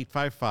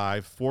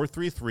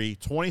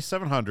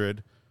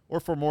 1-855-433-2700, or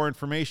for more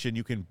information,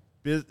 you can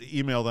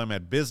email them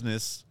at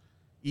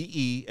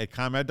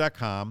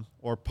businessee@comed.com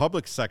or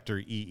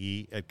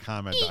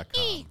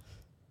publicsectoree@comed.com.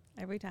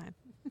 Every time.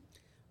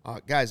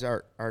 Guys,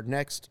 our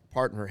next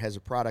partner has a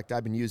product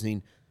I've been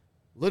using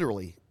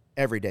literally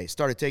every day.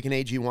 Started taking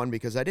AG1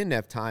 because I didn't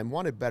have time,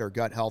 wanted better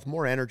gut health,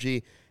 more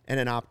energy, and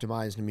an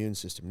optimized immune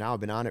system. Now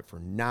I've been on it for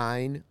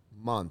 9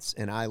 months,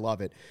 and I love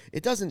it.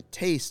 It doesn't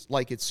taste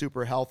like it's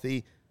super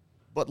healthy,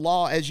 but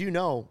Law, as you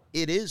know,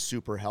 it is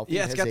super healthy.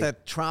 Yeah, it's It got has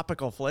that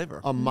tropical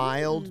flavor. a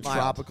mild, Mild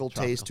tropical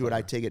taste to it.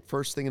 I take it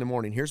first thing in the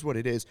morning. Here's what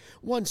it is.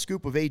 1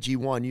 scoop of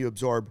AG1, you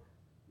absorb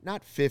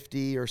not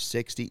 50 or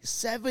 60,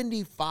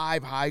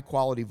 75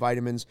 high-quality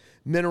vitamins,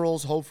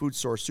 minerals, whole food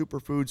source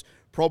superfoods,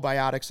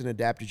 probiotics, and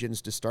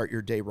adaptogens to start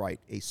your day right.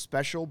 A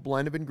special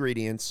blend of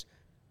ingredients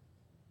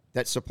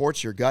that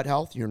supports your gut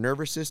health, your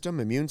nervous system,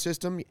 immune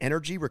system,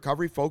 energy,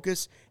 recovery,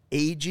 focus,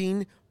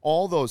 aging,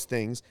 all those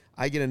things.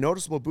 I get a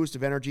noticeable boost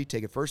of energy,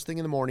 take it first thing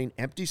in the morning,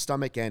 empty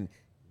stomach, and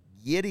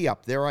giddy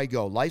up. There I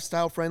go.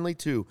 Lifestyle friendly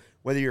too.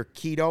 Whether you're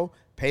keto,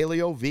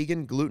 paleo,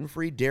 vegan,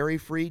 gluten-free,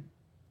 dairy-free,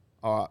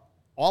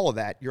 all of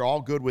that, you're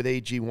all good with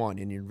AG1,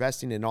 and you're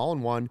investing in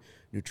all-in-one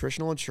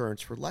nutritional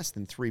insurance for less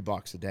than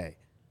 $3 a day.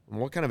 And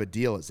what kind of a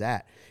deal is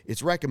that?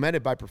 It's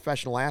recommended by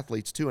professional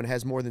athletes, too, and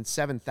has more than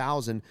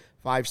 7,000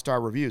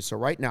 five-star reviews. So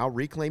right now,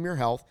 reclaim your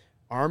health,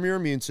 arm your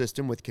immune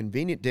system with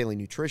convenient daily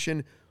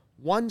nutrition,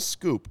 1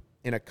 scoop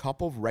in a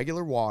cup of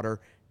regular water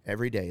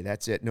every day.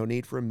 That's it. No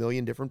need for a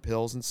million different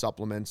pills and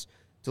supplements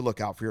to look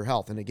out for your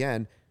health. And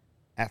again,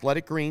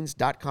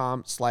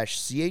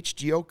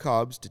 athleticgreens.com/CHGO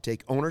Cubs to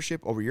take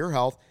ownership over your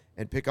health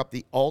and pick up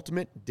the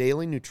ultimate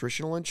daily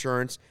nutritional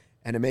insurance.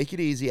 And to make it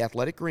easy,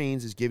 Athletic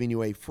Greens is giving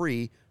you a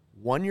free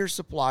 1-year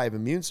supply of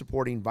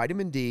immune-supporting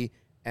vitamin D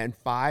and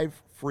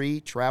 5 free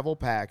travel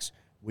packs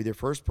with your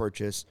first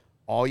purchase.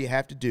 All you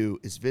have to do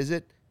is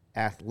visit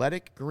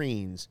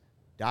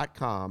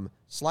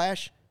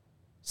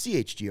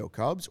athleticgreens.com/CHGO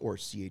Cubs or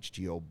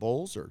CHGO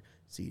Bulls or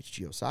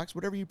CHGO Sox,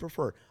 whatever you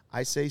prefer.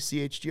 I say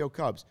CHGO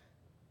Cubs.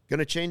 Going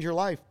to change your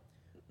life.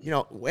 You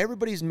know,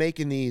 everybody's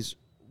making these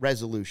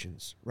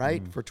resolutions,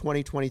 right? For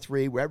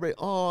 2023, where everybody,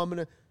 I'm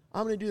gonna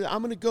do that.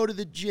 I'm gonna go to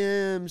the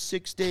gym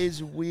 6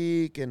 days a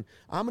week, and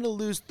I'm gonna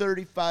lose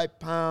 35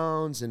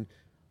 pounds, and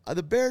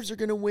the Bears are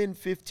gonna win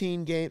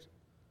 15 games.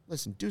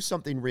 Listen, do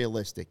something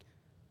realistic.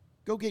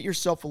 Go get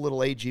yourself a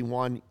little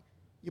AG1.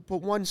 You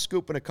put 1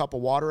 scoop in a cup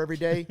of water every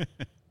day.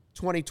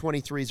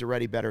 2023 is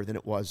already better than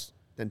it was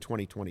than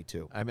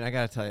 2022. I mean, I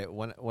got to tell you,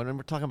 when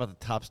we're talking about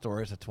the top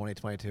stories of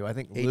 2022, I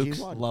think AG1. Luke's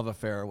love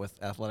affair with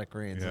Athletic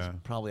Greens Yeah. is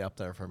probably up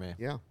there for me.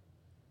 Yeah.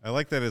 I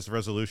like that his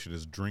resolution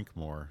is drink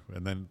more,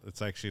 and then it's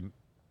actually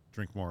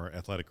drink more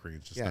Athletic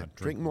Greens, just not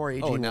drink more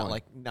AG1. Oh,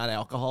 not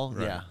alcohol?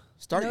 Right. Yeah.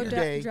 Start No your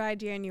day. dry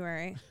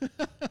January.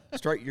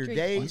 Start your Drink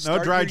day. more. No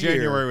Start dry your year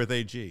January with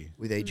AG.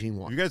 with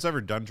AG1. You guys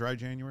ever done dry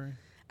January?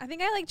 I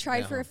think I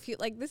tried for a few.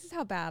 This is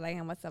how bad I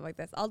am with stuff like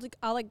this. I'll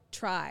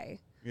try.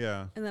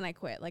 Yeah. And then I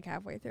quit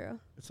halfway through.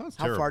 It sounds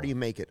How terrible. far do you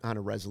make it on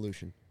a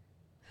resolution?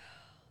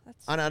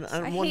 That's On I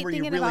one hate where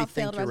you thinking really about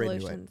think failed you're into it.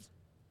 resolutions.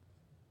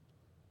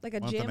 Like a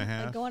Month and gym, a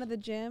half? like going to the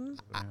gym.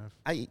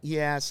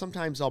 Yeah,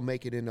 sometimes I'll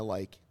make it into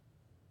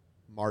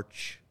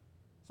March.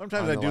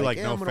 Sometimes On I do the, like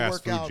hey, no I'm gonna fast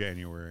work food out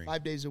January.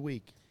 5 days a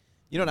week.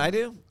 You know what I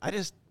do?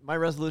 My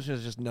resolution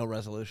is just no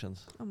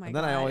resolutions. Oh my and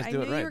god! then I always do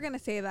knew it right. you were gonna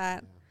say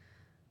that.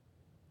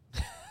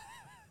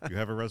 You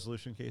have a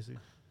resolution, Casey?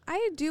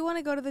 I do want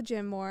to go to the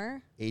gym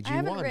more.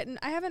 AG1.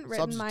 I haven't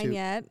written mine Substitute.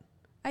 yet.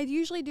 I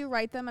usually do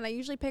write them, and I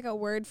usually pick a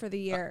word for the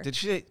year. Did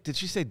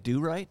she say do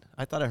right?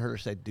 I thought I heard her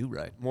say do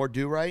right. More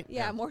do right?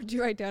 Yeah, more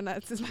do right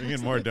donuts is my Eat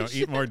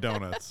resolution. more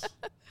donuts.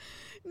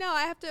 No,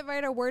 I have to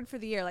write a word for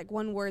the year, like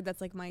one word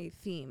that's like my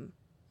theme.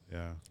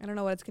 Yeah. I don't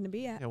know what it's going to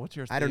be yet. Yeah, what's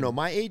your I don't know.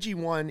 My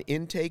AG1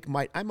 intake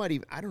I might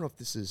even, I don't know if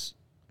this is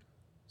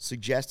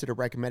suggested or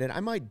recommended.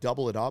 I might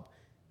double it up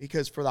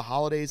because for the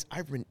holidays,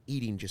 I've been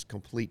eating just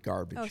complete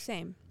garbage. Oh,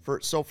 same. For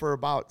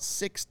about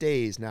 6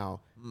 days now,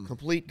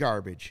 complete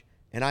garbage.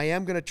 And I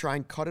am going to try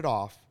and cut it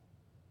off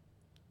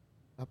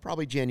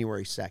probably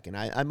January 2nd.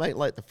 I might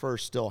let the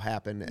first still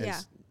happen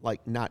as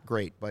not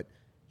great, but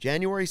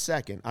January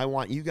 2nd, I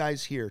want you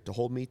guys here to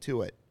hold me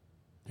to it.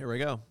 Here we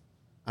go.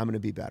 I'm going to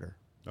be better.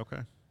 Okay.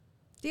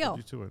 Deal. Hold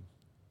you to it.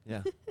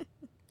 Yeah.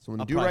 So when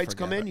the I'll do probably rights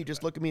come forget. in, you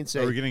just look at me and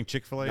say, Are we getting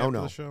Chick-fil-A No, after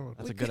no. the show?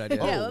 That's a good idea.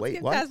 Yeah, Oh, let's wait,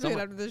 get what? fast food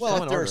after the show. well, if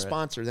Someone they're a order it.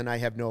 sponsor, then I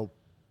have no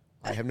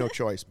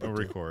choice No but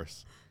to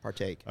recourse.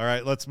 partake. All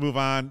right, let's move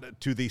on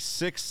to the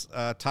sixth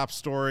top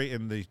story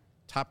in the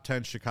top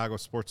 10 Chicago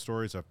sports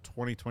stories of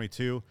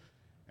 2022.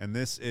 And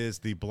this is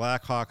the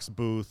Blackhawks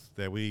booth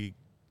that we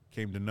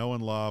came to know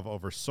and love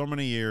over so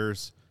many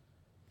years,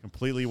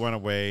 completely went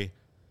away.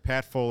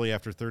 Pat Foley,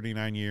 after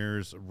 39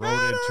 years,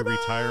 rode into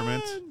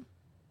retirement.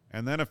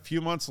 And then a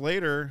few months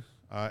later,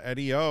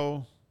 Eddie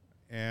O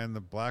and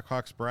the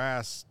Blackhawks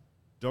brass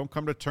don't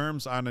come to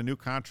terms on a new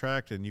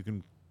contract, and you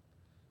can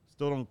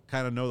still don't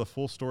kind of know the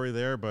full story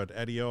there, but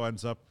Eddie O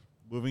ends up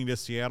moving to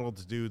Seattle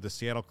to do the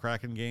Seattle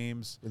Kraken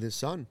games. With his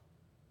son.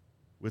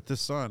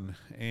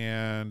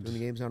 And doing the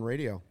games on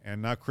radio.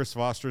 And now Chris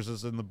Fosters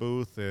is in the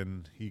booth,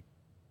 and he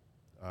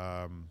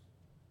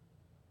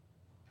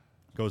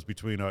goes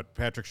between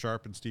Patrick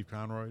Sharp and Steve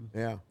Conroy.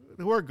 Yeah.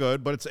 Who are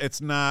good, but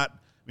it's not. I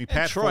mean,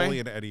 Pat Troy. Foley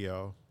and Eddie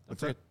O.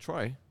 What's that?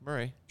 Troy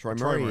Murray. Troy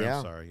Murray, yeah.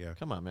 I'm sorry, yeah.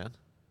 Come on, man.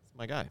 It's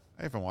my guy.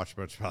 I haven't watched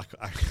much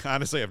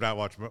honestly, I've not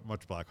watched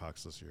much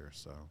Blackhawks this year,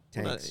 so.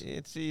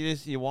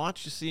 You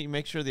watch, you see,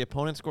 make sure the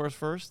opponent scores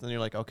first, then you're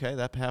like, okay,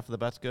 that half of the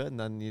bet's good, and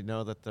then you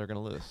know that they're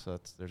going to lose. So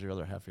there's your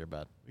other half of your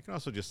bet. You can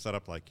also just set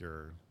up like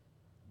your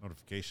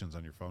notifications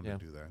on your phone to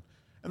do that.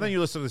 And then you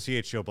listen to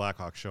the CHGO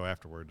Blackhawks show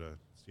afterward to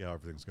see how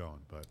everything's going.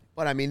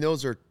 But I mean,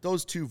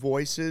 those two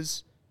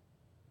voices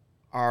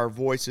are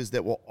voices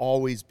that will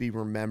always be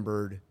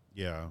remembered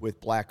with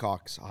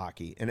Blackhawks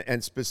hockey.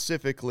 And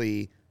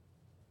specifically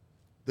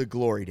the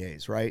glory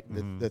days, right?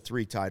 The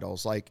 3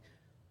 titles. Like,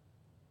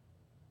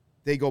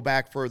 they go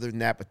back further than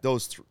that, but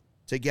those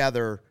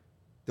together,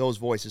 those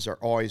voices are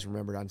always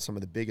remembered on some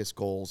of the biggest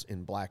goals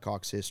in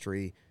Blackhawks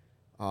history.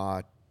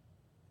 What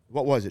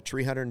was it,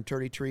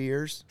 333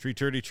 years?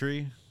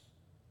 333.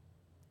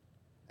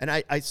 And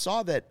I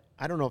saw that,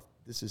 I don't know if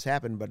this has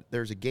happened, but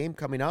there's a game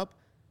coming up.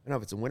 I don't know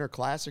if it's a Winter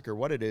Classic or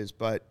what it is,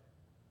 but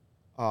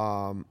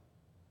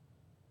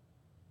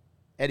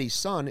Eddie's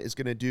son is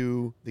going to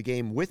do the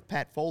game with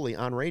Pat Foley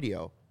on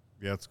radio.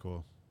 Yeah, that's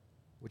cool.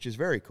 Which is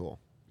very cool.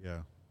 Yeah.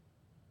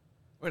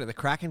 Wait, did the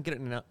Kraken get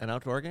an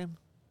outdoor game?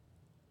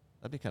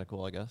 That'd be kind of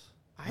cool, I guess.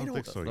 I don't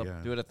think so, yeah.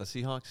 Do it at the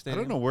Seahawks Stadium?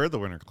 I don't know where the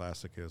Winter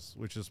Classic is,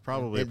 which is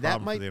probably a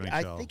problem for the NHL.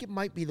 I think it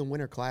might be the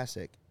Winter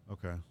Classic.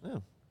 Okay. Yeah.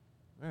 All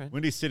right.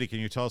 Windy City, can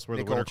you tell us where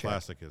the Winter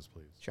Classic is,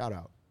 please? Shout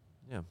out.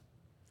 Yeah.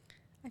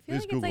 I feel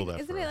like it's like,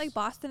 isn't it like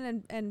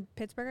Boston and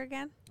Pittsburgh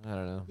again? I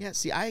don't know. Yeah,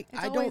 see, I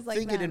don't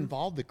think it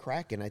involved the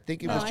Kraken. I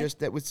think it was just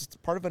that was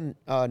part of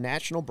a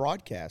national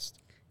broadcast.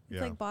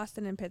 It's like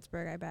Boston and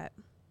Pittsburgh, I bet.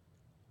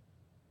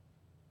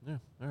 Yeah,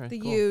 all right. The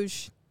cool.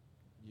 huge.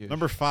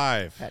 Number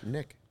 5. Pat and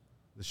Nick.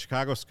 The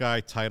Chicago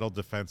Sky title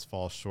defense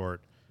falls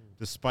short,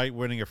 despite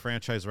winning a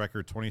franchise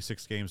record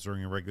 26 games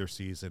during a regular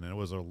season. And it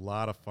was a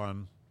lot of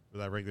fun for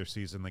that regular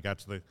season. They got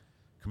to the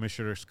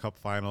Commissioner's Cup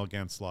final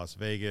against Las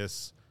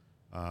Vegas.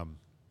 A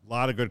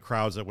lot of good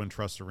crowds at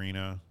Wintrust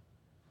Arena.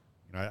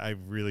 You know, I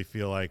really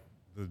feel like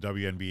the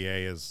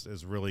WNBA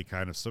is really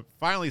kind of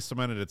finally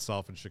cemented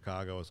itself in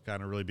Chicago. It's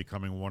kind of really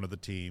becoming one of the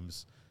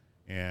teams,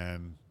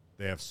 and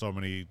they have so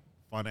many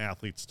fun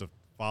athletes to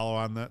follow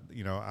on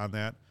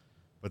that.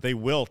 But they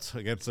wilt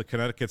against the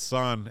Connecticut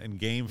Sun in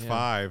Game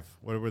 5.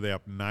 What were they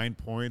up 9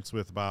 points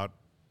with about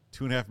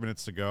 2.5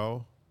 minutes to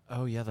go?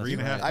 Oh yeah, that's 3.5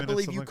 right. minutes, I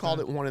believe you like called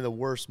that. it one of the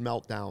worst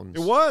meltdowns.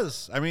 It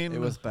was. I mean, it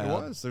was bad. It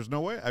was. There's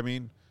no way. I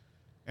mean,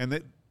 and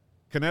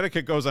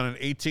Connecticut goes on an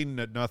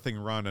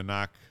 18-0 run to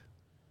knock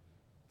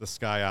the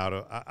Sky out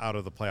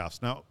of the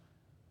playoffs. Now,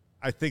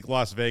 I think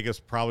Las Vegas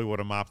probably would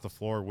have mopped the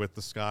floor with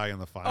the Sky in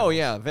the finals. Oh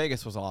yeah,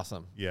 Vegas was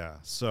awesome. Yeah,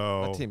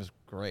 so that team is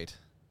great.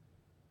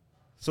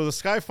 So the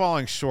Sky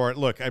falling short.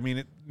 Look, I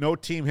mean, no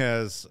team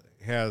has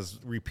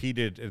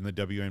repeated in the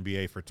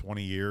WNBA for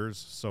 20 years.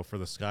 So for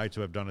the Sky to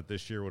have done it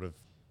this year would have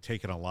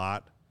taken a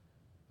lot.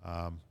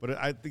 But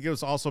I think it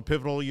was also a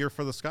pivotal year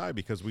for the Sky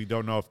because we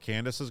don't know if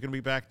Candace is going to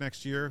be back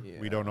next year. Yeah.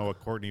 We don't know what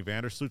Courtney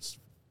Vandersloot's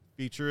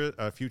future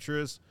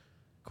is.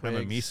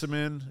 Emma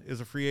Mieseman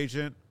is a free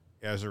agent.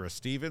 Ezra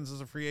Stevens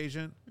is a free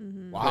agent.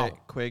 Mm-hmm. Wow.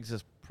 Quiggs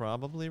is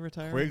probably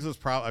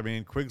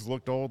retiring. Quiggs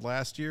looked old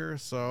last year,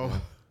 so.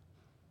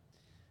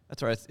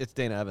 That's right. It's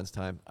Dana Evans'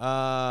 time.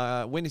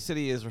 Windy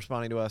City is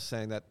responding to us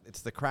saying that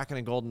it's the Kraken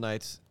and Golden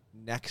Knights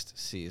next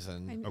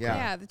season. Okay.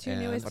 Yeah, the two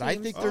newest but teams.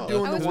 I think they're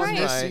doing the one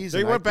this season.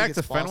 They went back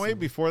to Fenway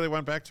before they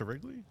went back to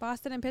Wrigley.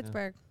 Boston and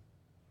Pittsburgh.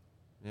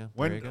 Yeah.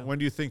 When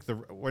do you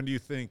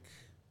think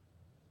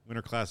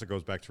Winter Classic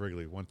goes back to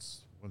Wrigley?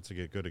 Once they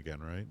get good again,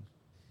 right?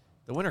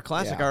 The Winter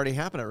Classic already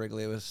happened at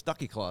Wrigley. It was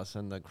Stucky Claus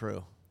and the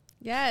crew.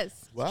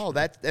 Yes. Well,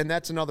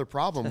 that's another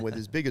problem with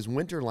as big as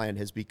Winterland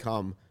has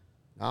become.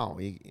 How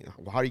are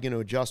you going to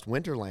adjust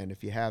Winterland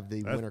if you have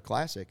the Winter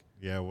Classic?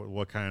 Yeah,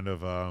 what kind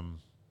of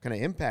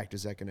impact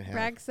is that going to have?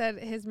 Bragg said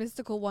his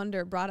mystical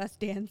wonder brought us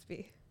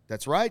Dansby.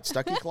 That's right.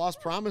 Stucky Claus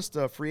promised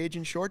a free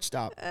agent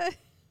shortstop.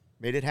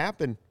 Made it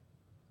happen.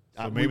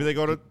 So maybe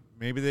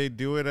they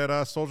do it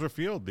at Soldier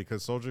Field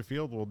because Soldier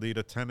Field will need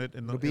a tenant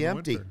in the It'll be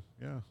empty. Winter.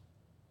 Yeah.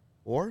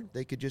 Or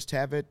they could just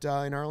have it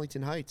in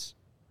Arlington Heights.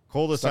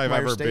 Coldest I've Stuckmeyer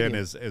ever Stadium. been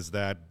is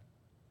that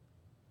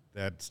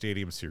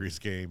Stadium Series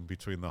game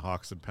between the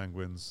Hawks and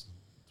Penguins,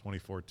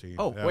 2014.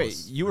 Oh,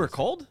 you were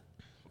cold?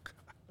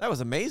 That was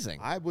amazing.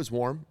 I was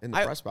warm in the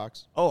press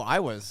box. Oh,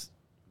 I was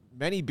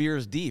many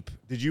beers deep.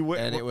 Did you?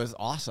 And it was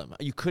awesome.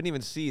 You couldn't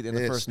even see it in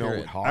the first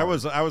period. Hard. I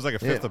was like a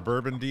fifth of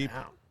bourbon deep,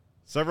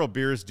 several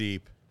beers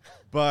deep,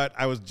 but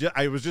I was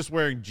just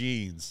wearing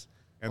jeans,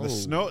 and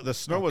the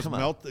snow was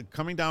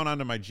coming down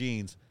onto my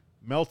jeans,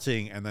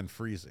 melting and then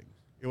freezing.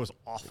 It was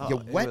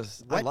awful. Wet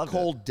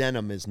cold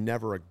denim is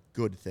never a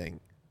good thing.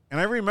 And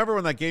I remember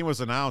when that game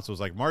was announced, it was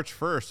like March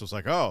 1st. It was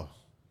like, oh,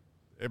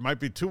 it might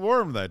be too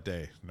warm that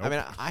day. Nope. I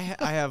mean,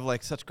 I have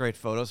like such great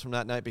photos from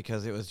that night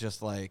because it was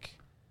just like.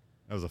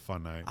 That was a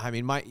fun night. I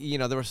mean,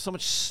 there was so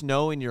much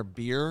snow in your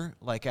beer,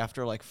 like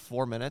after like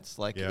 4 minutes,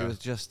 like it was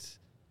just,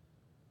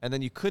 and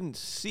then you couldn't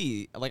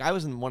see. Like I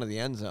was in one of the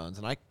end zones,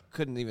 and I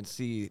couldn't even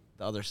see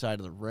the other side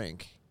of the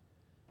rink.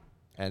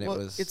 And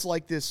it's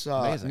like this,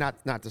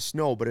 not the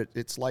snow, but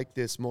it's like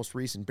this most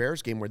recent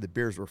Bears game where the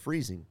beers were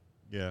freezing.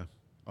 Yeah,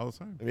 all the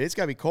time. I mean, it's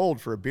got to be cold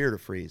for a beer to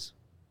freeze.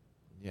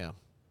 Yeah. All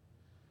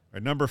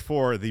right, number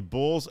 4, the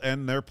Bulls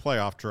end their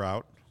playoff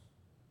drought,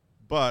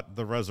 but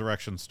the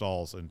resurrection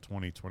stalls in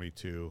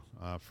 2022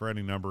 for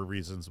any number of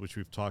reasons, which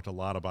we've talked a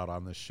lot about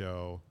on this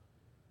show.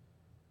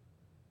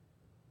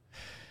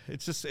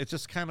 It's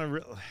just kind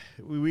of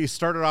we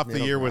started off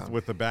the year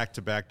with the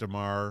back-to-back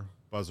DeMar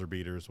buzzer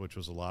beaters, which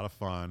was a lot of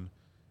fun,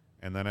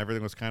 and then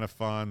everything was kind of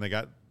fun. They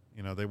got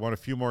they won a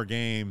few more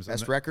games.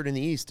 Best record in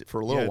the East for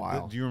a little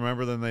while. Do you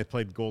remember then they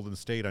played Golden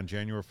State on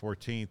January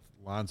 14th?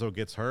 Lonzo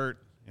gets hurt,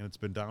 and it's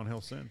been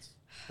downhill since.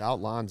 Without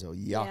Lonzo,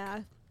 yuck. Yeah,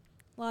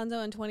 Lonzo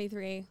in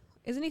 23.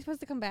 Isn't he supposed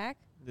to come back?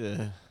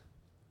 Yeah.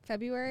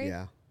 February?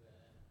 Yeah.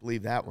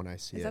 Believe that when I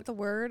see it. Is that the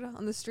word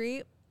on the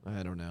street?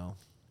 I don't know.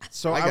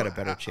 So I got a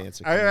better chance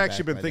of I've coming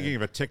actually back been by thinking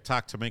then. of a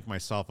TikTok to make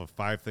myself of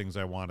 5 things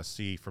I want to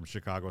see from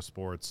Chicago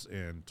sports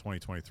in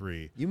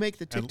 2023. You make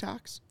the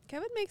TikToks?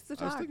 Kevin makes the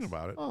I was talks. thinking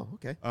about it. Oh,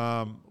 okay.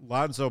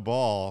 Lonzo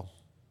Ball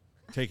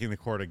taking the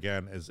court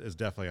again is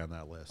definitely on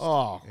that list.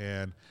 Oh.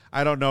 And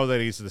I don't know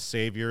that he's the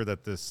savior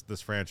that this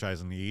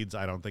franchise needs.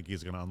 I don't think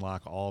he's going to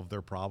unlock all of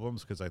their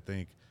problems because I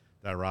think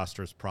that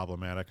roster is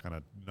problematic on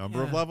a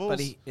number of levels. But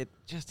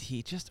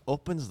he just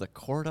opens the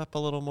court up a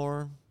little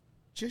more.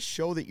 Just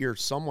show that you're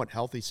somewhat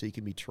healthy so you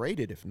can be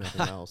traded, if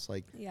nothing else.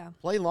 Like, Yeah.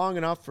 play long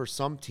enough for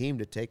some team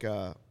to take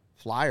a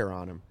flyer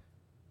on him.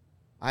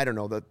 I don't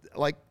know.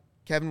 Like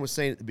Kevin was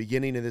saying at the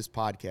beginning of this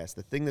podcast,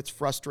 the thing that's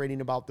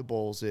frustrating about the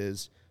Bulls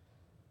is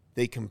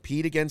they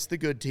compete against the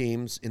good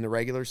teams in the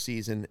regular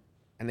season,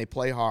 and they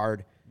play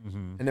hard.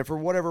 Mm-hmm. And then for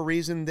whatever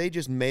reason, they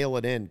just mail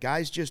it in.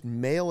 Guys just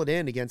mail it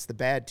in against the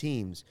bad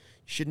teams.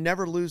 You should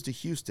never lose to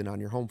Houston on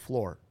your home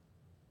floor.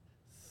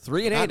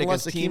 3-8 Not against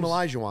unless Akeem teams.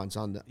 Olajuwon's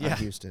on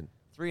Houston.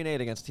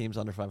 3-8 against teams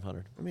under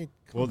 500. I mean,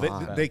 come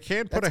on. They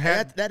can put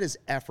that is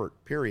effort,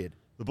 period.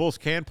 The Bulls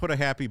can put a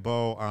happy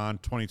bow on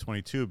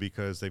 2022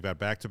 because they've got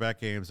back-to-back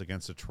games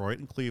against Detroit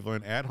and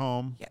Cleveland at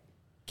home. Yeah.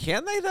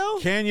 Can they though?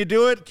 Can you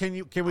do it?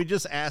 Can we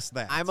just ask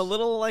that? I'm a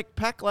little like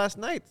Peck last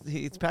night.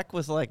 Peck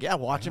was like, "Yeah,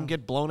 watch him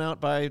get blown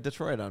out by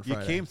Detroit on You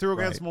Friday." came through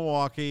against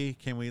Milwaukee.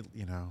 Can we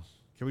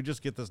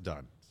just get this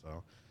done?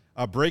 So,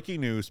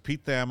 breaking news: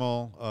 Pete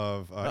Thamel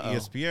of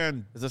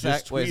ESPN Is this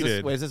just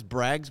tweeted. is this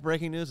Bragg's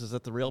breaking news? Is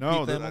that the real Pete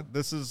Thamel?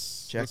 This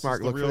is Check mark.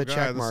 the Look for real the guy.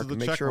 check This mark. is the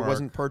Make check sure it mark.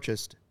 wasn't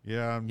purchased.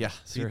 Yeah, Yeah, Pete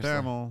seriously.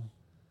 Thamel.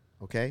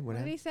 Okay, what What did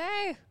happened? he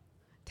say?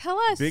 Tell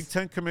us. Big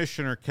Ten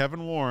Commissioner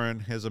Kevin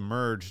Warren has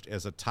emerged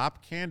as a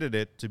top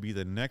candidate to be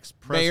the next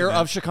Mayor president,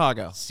 of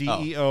Chicago.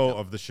 CEO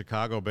of the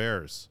Chicago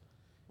Bears.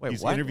 Wait,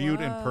 He's what? interviewed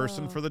in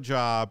person for the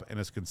job and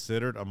is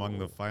considered among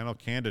the final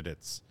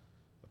candidates.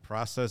 The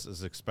process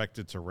is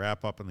expected to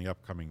wrap up in the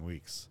upcoming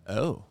weeks.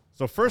 Oh.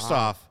 So first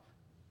off,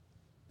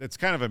 it's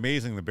kind of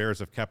amazing the Bears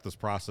have kept this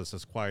process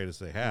as quiet as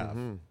they have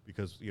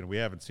because we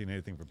haven't seen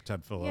anything from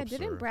Ted Phillips. Yeah,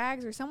 didn't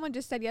Braggs or someone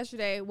just said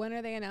yesterday, when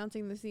are they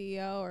announcing the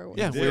CEO? Or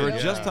Yeah, They we were did,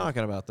 just yeah.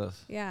 talking about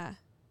this. Yeah.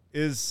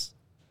 Is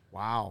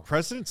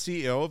President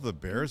CEO of the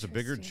Bears a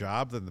bigger Interesting.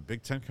 job than the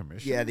Big Ten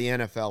Commissioner? Yeah, the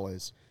NFL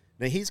is.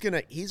 Now he's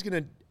gonna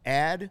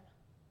add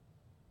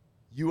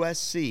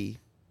USC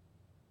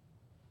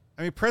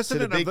I mean, to the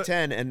president Big of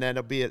Ten, and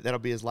that'll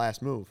be his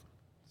last move.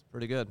 It's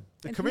pretty good.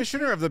 the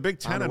commissioner of the Big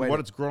Ten On the and way what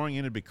to- it's growing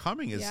into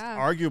becoming is Yeah.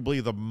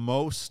 arguably the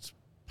most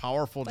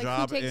powerful Like,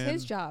 job who takes in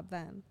his job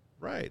then?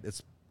 right. It's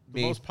the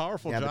Me. most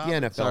powerful Yeah, job. but the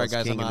NFL Sorry, is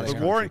guys, king I'm in outta this here.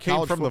 But Warren country. came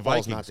College from the football's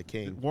Vikings. not the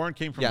king. Warren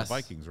came from Yes. the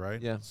Vikings,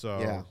 right? Yeah. So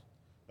Yeah.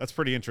 that's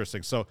pretty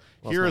interesting. So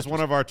Well, here it's is not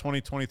one of our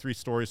 2023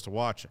 stories to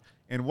watch.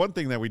 And one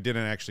thing that we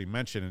didn't actually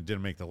mention and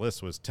didn't make the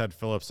list was Ted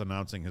Phillips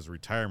announcing his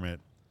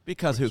retirement.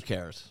 Because who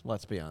cares?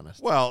 Let's be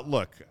honest. Well,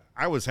 look,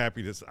 I'm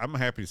happy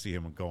to see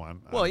him go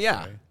on. Well, yeah.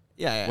 honestly.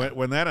 Yeah.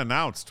 When that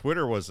announced,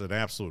 Twitter was an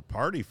absolute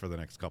party for the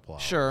next couple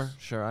hours. Sure,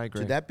 I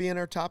agree. Should that be in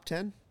our top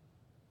 10?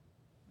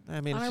 I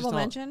mean, Honorable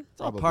mention?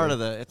 It's all Probably. part of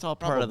the. It's all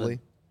part Probably. of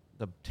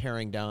the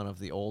tearing down of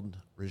the old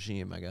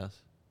regime, I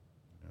guess.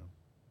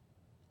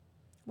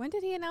 When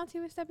did he announce he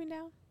was stepping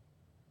down?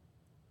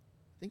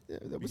 I think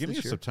that was Beginning this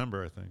of year.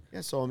 September, I think.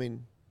 Yeah, so I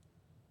mean,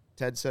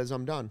 Ted says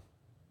I'm done.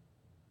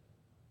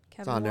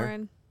 Kevin on there.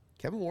 Warren.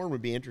 Kevin Warren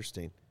would be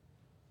interesting.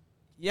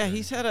 Yeah,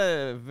 he's had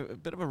a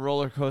bit of a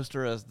roller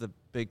coaster as the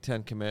Big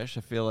Ten commish.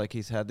 I feel like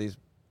he's had these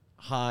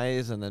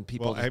highs, and then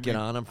people just get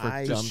on him for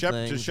dumb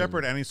things. To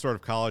shepherd any sort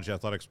of college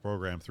athletics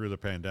program through the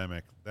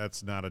pandemic,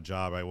 that's not a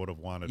job I would have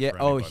wanted. Yeah.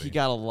 For Oh, anybody. he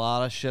got a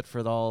lot of shit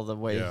for all the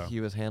way Yeah. he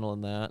was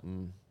handling that,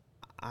 and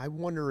I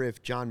wonder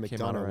if John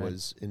Came out McDonough alright.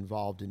 was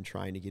involved in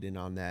trying to get in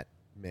on that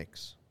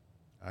mix.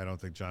 I don't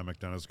think John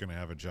McDonough's going to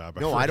have a job.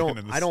 No, ever I again don't.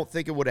 in this- I don't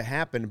think it would have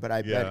happened. But I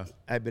Yeah.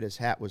 bet his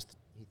hat was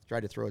he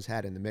tried to throw his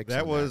hat in the mix.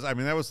 That was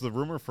the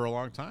rumor for a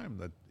long time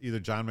that either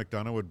John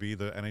McDonough would be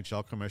the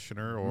NHL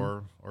commissioner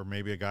or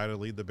maybe a guy to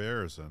lead the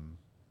Bears, and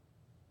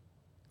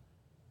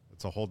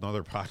it's a whole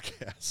nother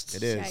podcast.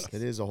 It is. Yikes.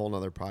 It is a whole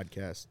nother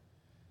podcast.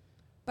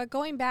 But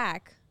going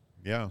back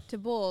to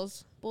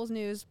Bulls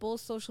News,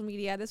 Bulls social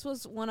media, this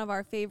was one of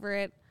our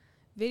favorite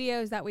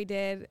videos that we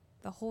did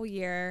the whole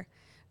year.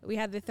 We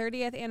had the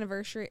 30th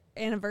anniversary,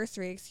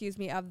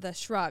 of the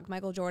Shrug,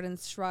 Michael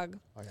Jordan's Shrug.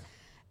 Oh, yeah.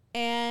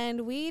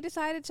 And we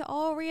decided to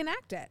all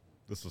reenact it.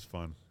 This was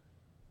fun.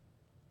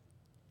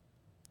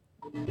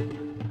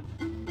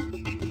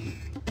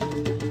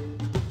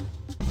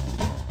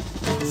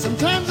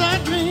 Sometimes I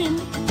dream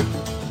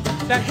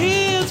that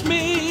he is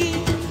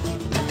me.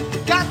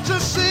 Got to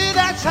see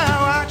that's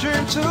how I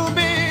dream to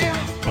be.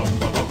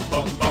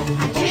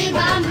 I dream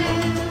I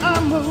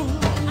move.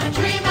 I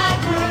dream I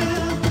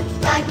groove.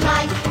 Like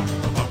Mike,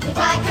 if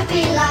I could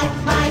be like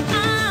Mike.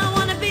 I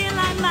wanna be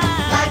like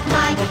Mike. Like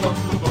Mike,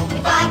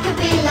 if I could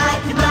be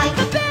like Mike.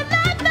 Be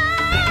like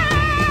Mike.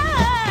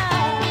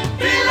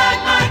 Be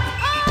like Mike.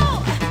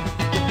 Oh,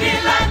 be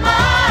like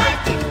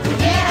Mike.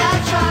 Yeah, I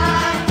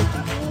try.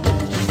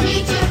 Just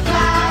need to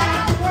fly.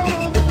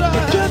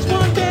 Just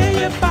one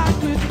day if I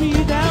could be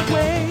that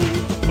way.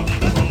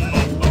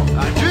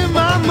 I dream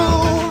I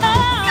move.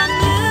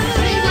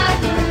 Dream I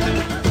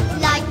groove.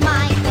 Like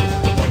Mike.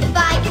 If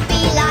I could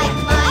be like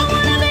Mike.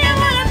 I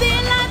wanna be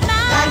like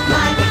Mike. Like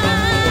Mike.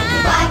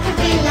 If I could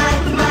be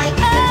like Mike.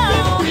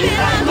 Oh, be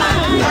like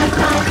Mike. Like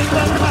Mike.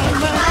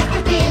 If I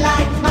could be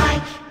like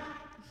Mike.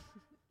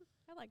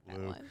 I like that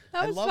one.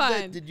 That I was love fun.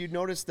 that. Did you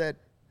notice that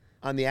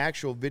on the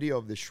actual video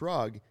of the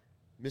Shrug,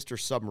 Mr.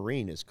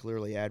 Submarine is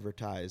clearly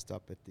advertised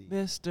up at the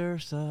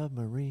Mr.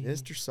 Submarine.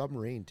 Mr.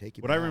 Submarine. Take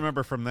you What back. I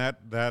remember from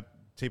that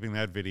taping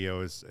that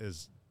video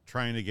is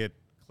trying to get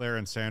Claire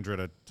and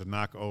Sandra to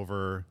knock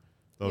over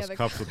those the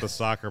cups with the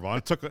soccer ball.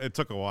 It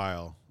took a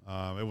while.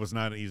 It was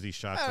not an easy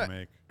shot to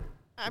make.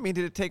 I mean,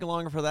 did it take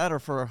longer for that or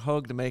for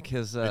Hogue to make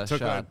his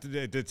shot?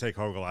 It did take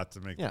Hogue a lot to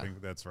make. Yeah.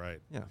 That's right.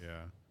 Yeah.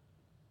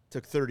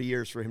 Took 30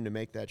 years for him to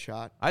make that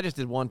shot. I just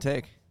did one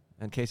take,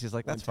 and Casey's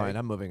like, "That's One fine. take.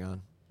 I'm moving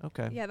on."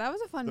 Okay. Yeah, that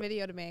was a fun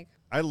video to make.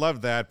 I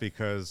love that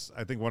because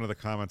I think one of the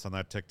comments on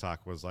that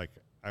TikTok was like,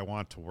 "I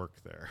want to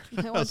work there."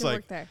 I want to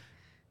work there.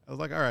 I was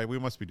like, all right, we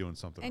must be doing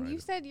something And right. you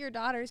said your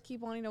daughters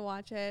keep wanting to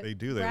watch it. They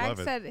do. They Bragg love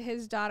it. said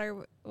his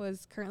daughter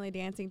was currently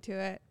dancing to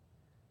it.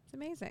 It's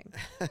amazing.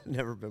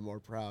 Never been more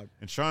proud.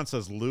 And Sean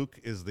says Luke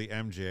is the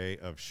MJ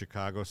of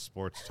Chicago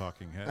sports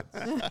talking heads.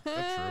 That's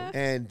true.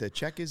 And the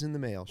check is in the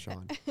mail,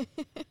 Sean.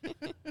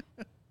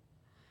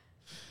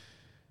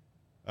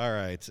 All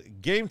right.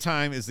 Game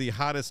Time is the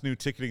hottest new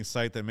ticketing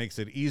site that makes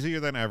it easier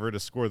than ever to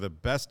score the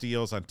best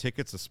deals on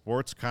tickets to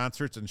sports,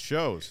 concerts, and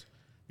shows.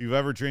 If you've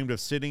ever dreamed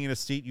of sitting in a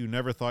seat you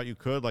never thought you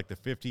could, like the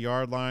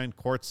 50-yard line,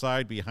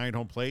 courtside, behind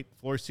home plate,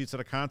 floor seats at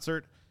a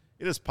concert,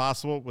 it is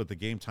possible with the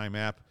Game Time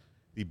app.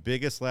 The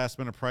biggest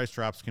last-minute price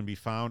drops can be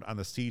found on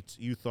the seats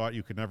you thought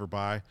you could never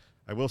buy.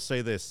 I will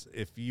say this.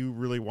 If you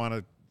really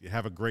want to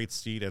have a great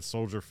seat at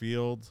Soldier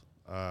Field,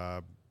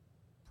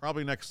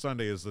 probably next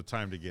Sunday is the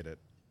time to get it.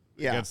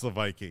 Yeah. Against the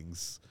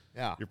Vikings.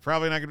 Yeah. You're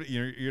probably not going to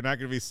you're not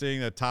going to be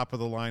seeing a top of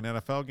the line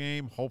NFL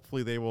game.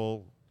 Hopefully they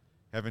will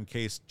have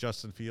encased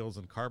Justin Fields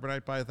in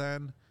carbonite by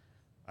then.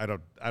 I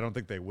don't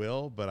think they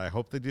will, but I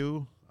hope they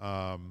do.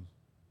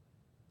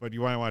 But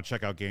you want to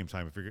check out Game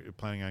Time if you're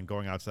planning on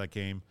going out to that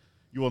game.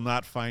 You will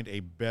not find a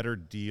better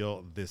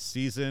deal this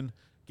season.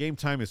 Game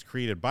Time is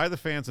created by the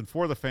fans and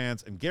for the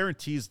fans and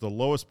guarantees the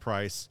lowest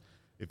price.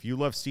 If you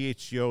love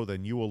CHGO,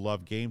 then you will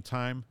love Game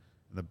Time.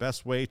 And the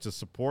best way to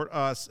support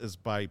us is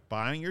by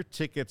buying your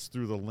tickets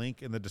through the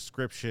link in the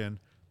description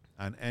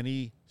on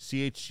any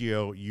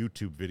CHGO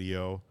YouTube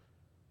video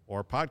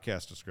or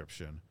podcast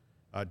description.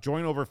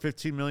 Join over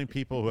 15 million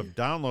people who have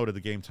downloaded the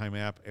Game Time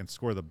app and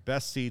score the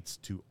best seats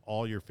to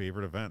all your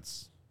favorite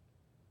events.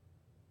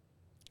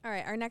 All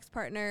right, our next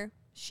partner,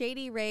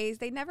 Shady Rays.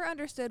 They never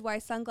understood why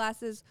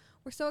sunglasses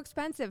were so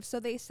expensive, so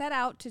they set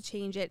out to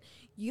change it.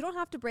 You don't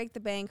have to break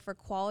the bank for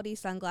quality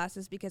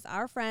sunglasses because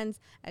our friends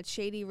at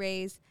Shady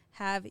Rays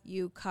have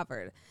you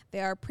covered.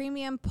 They are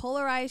premium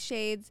polarized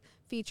shades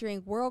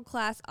featuring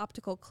world-class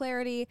optical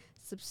clarity,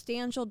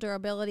 substantial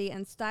durability,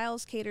 and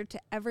styles catered to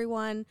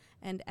everyone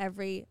and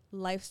every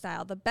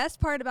lifestyle. The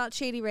best part about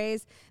Shady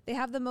Rays, they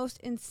have the most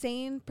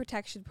insane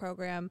protection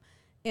program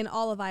in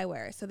all of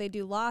eyewear. So they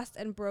do lost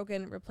and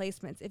broken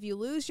replacements. If you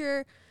lose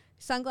your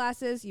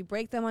sunglasses, you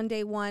break them on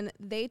day one,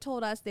 they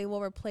told us they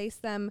will replace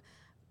them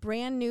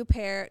brand new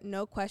pair,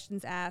 no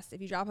questions asked.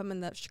 If you drop them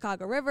in the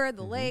Chicago River,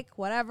 the lake,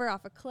 whatever,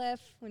 off a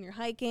cliff, when you're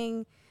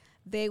hiking,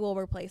 they will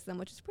replace them,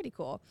 which is pretty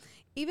cool.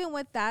 Even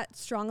with that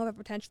strong of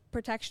a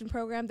protection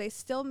program, they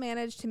still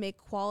manage to make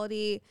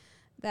quality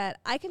that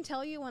I can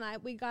tell you when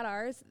we got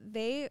ours,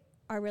 they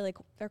are really,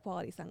 they're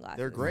quality sunglasses.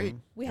 They're great.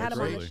 We had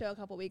them on the show a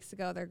couple weeks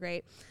ago. They're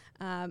great.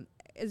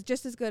 It's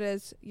just as good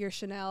as your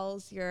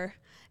Chanel's, your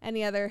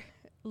any other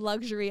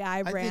luxury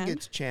eye brand. I think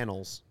it's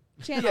Channels.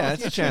 Channels. Yeah,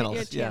 it's Channels.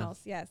 Your Channels,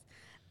 yes.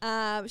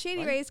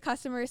 Shady Rays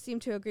customers seem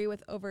to agree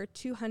with over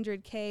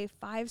 200K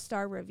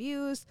 5-star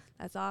reviews.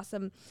 That's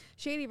awesome.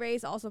 Shady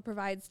Rays also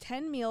provides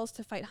 10 meals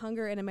to fight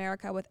hunger in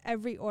America with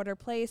every order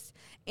placed,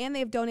 and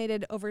they've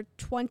donated over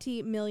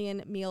 20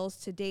 million meals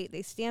to date.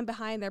 They stand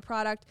behind their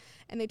product,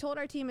 and they told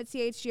our team at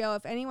CHGO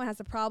if anyone has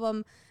a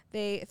problem,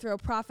 they throw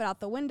profit out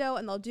the window,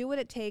 and they'll do what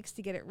it takes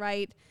to get it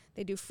right.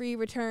 They do free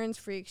returns,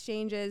 free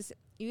exchanges.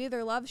 You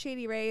either love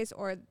Shady Rays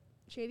or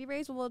Shady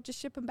Rays will just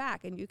ship them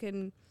back, and you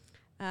can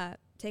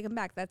take them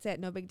back. That's it.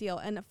 No big deal.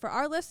 And for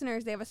our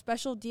listeners, they have a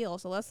special deal.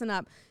 So listen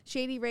up.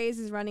 Shady Rays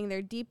is running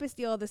their deepest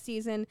deal of the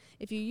season.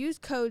 If you use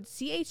code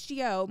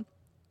CHGO,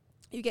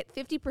 you get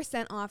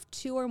 50% off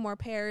 2 or more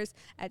pairs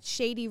at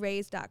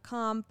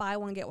shadyrays.com. Buy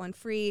one, get one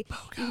free.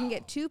 You can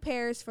get 2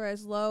 pairs for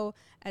as low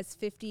as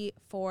 $54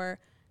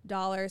 on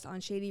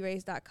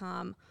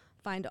shadyrays.com.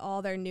 Find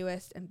all their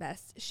newest and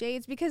best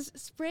shades because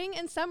spring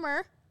and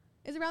summer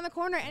is around the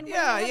corner. And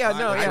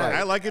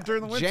I like it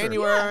during the winter.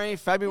 January,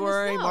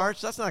 February, March.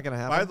 That's not going to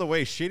happen. By the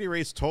way, Shady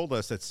Rays told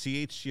us that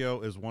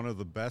CHGO is one of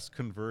the best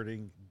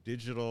converting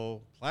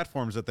digital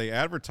platforms that they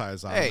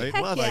advertise on. Hey,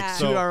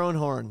 toot our own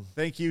horn.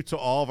 Thank you to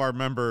all of our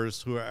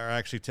members who are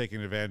actually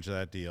taking advantage of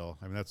that deal.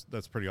 I mean,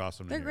 that's pretty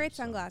awesome. They're great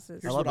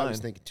sunglasses. Here's what I was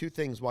thinking. 2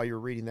 things while you were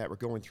reading that were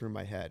going through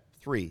my head.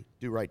 3,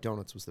 Do Right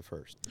Donuts was the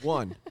first.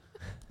 1.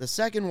 The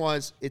second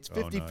was it's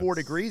 54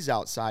 degrees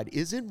outside.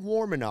 Is it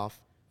warm enough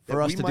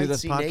for us to do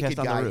this podcast Naked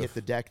on the Guy roof? Hit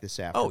the deck this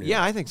afternoon? Oh,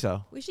 yeah, I think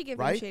so. We should give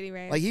him Shady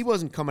Rays. Like, he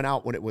wasn't coming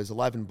out when it was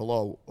 11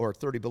 below or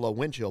 30 below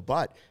wind chill,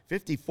 but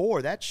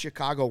 54, that's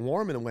Chicago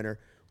warm in the winter.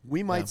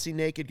 We might see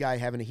Naked Guy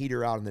having a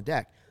heater out on the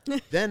deck.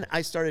 Then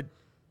I started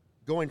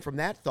going from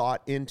that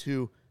thought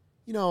into,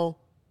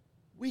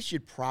 we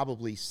should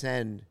probably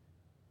send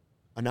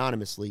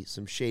anonymously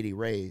some Shady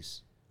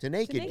Rays to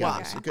Naked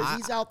Guy because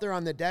he's out there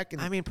on the deck.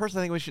 And I mean,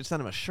 personally, I think we should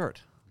send him a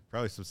shirt.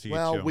 Probably some CHGO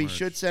Well, we merch.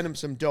 should send him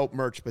some dope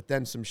merch, but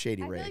then some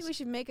Shady Rays. I feel like we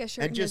should make a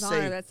shirt and in just his say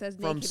honor that says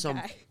Naked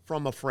Guy.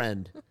 From a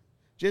friend.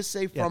 Just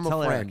say from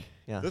tell a friend. Eric.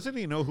 Yeah. Doesn't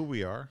he know who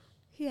we are?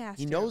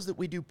 He knows that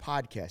we do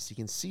podcasts. He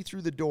can see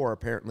through the door,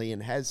 apparently,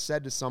 and has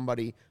said to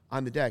somebody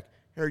on the deck,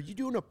 hey, are you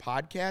doing a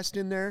podcast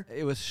in there?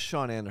 It was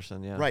Sean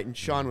Anderson, yeah. Right, and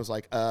Sean was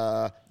like,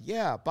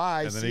 yeah,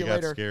 bye, And then see he you got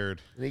later.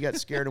 scared. And he got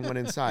scared and went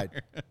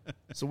inside.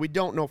 So we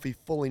don't know if he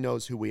fully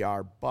knows who we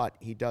are, but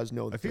he does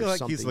know that I feel there's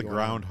like he's the something going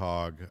on.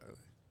 groundhog.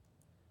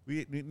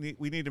 We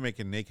need to make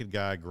a Naked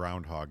Guy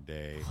Groundhog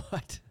Day.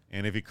 What?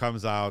 And if he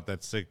comes out,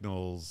 that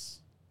signals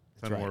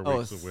 10 That's more right.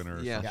 weeks of winter.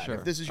 or yeah, something. sure.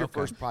 If this is your Okay.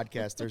 first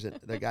podcast, there's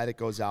the guy that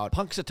goes out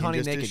Punxsutawney in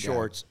just naked his guy.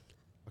 shorts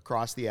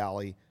across the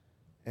alley,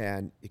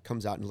 and it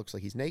comes out and looks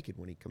like he's naked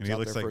when he comes And he out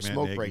looks there for like a Matt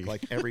smoke Nagy. break,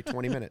 like every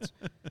 20 minutes.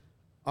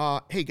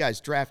 Hey, guys,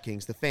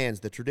 DraftKings, the fans,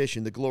 the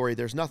tradition, the glory.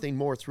 There's nothing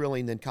more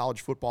thrilling than college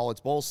football.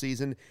 It's bowl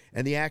season,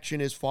 and the action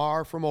is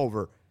far from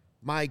over.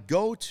 My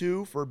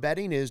go-to for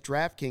betting is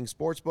DraftKings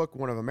Sportsbook,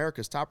 one of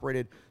America's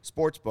top-rated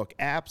sportsbook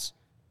apps.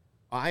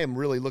 I am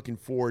really looking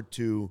forward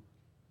to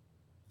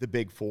the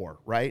Big Four,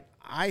 right?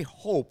 I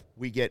hope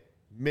we get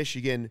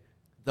Michigan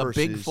The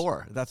versus Big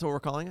Four. That's what we're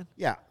calling it?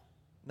 Yeah.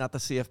 Not the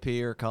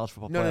CFP or college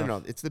football No, playoff?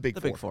 no. It's the Big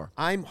Four. Big Four.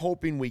 I'm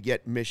hoping we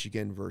get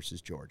Michigan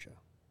versus Georgia.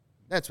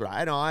 That's what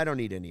I don't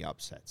need any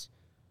upsets.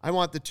 I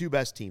want the 2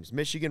 best teams,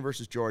 Michigan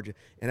versus Georgia,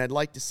 and I'd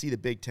like to see the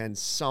Big Ten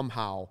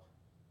somehow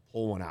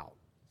pull one out.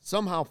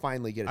 Somehow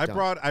finally get it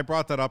done. I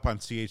brought that up on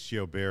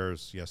CHGO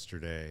Bears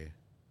yesterday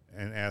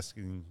and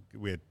asking,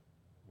 we had,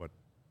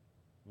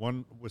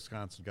 one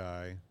Wisconsin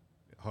guy,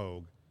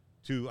 Hogue,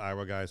 2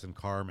 Iowa guys, and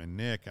Carm and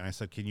Nick, and I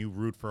said, can you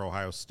root for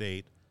Ohio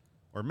State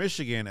or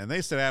Michigan? And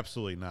they said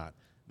absolutely not.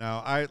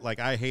 Now,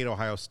 I hate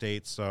Ohio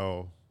State,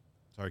 so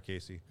sorry,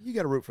 Casey. You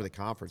got to root for the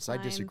conference. I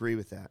Fine. disagree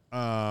with that.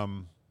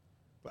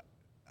 But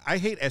I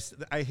hate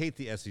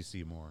the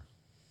SEC more.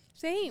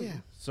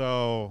 Same.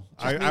 So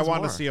Just I means want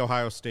to more. see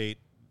Ohio State,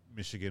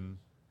 Michigan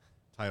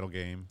title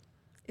game.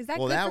 Is that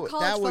Well, good that for would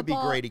college that would be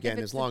football great if again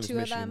it's as the long as 2 of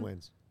Michigan them?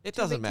 wins. It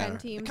 2 doesn't Big Ten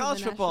matter. teams in College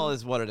the football national-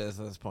 is what it is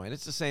at this point.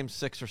 It's the same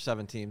 6 or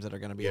 7 teams that are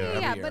going to be there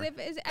Yeah, every year. but if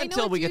it's, I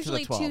Until know we it's get to the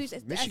usually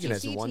 12. Michigan SEC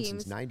hasn't won teams.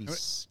 since 90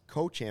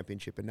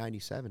 co-championship in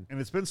 97. And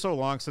it's been so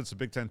long since the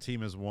Big Ten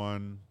team has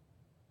won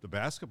the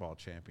basketball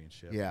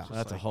championship. Yeah. It's just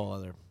That's a like- whole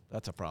other.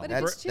 That's a problem. But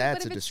if it's 2,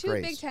 That's but a if it's 2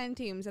 disgrace. Big Ten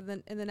teams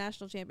in the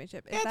national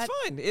championship, is Yeah, that,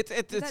 it's fine. It's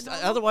that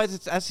normal? otherwise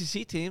it's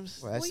SEC teams.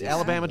 Well, SEC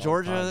Alabama, is all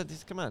the Georgia. time.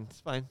 Come on,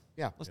 it's fine.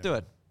 Yeah. Let's do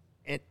it.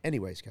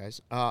 Anyways,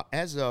 guys,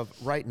 as of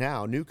right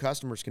now, new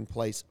customers can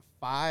place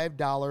 $5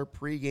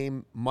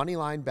 pregame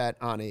moneyline bet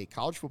on a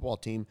college football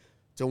team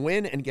to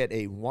win and get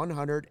a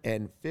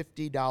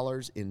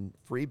 $150 in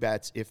free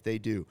bets if they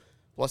do.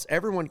 Plus,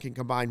 everyone can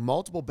combine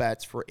multiple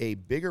bets for a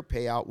bigger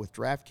payout with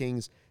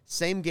DraftKings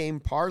same-game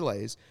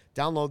parlays.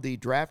 Download the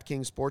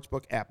DraftKings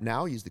Sportsbook app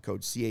now. Use the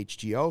code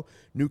CHGO.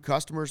 New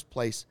customers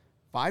place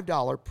 $5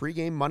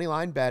 pregame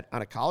moneyline bet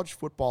on a college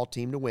football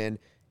team to win.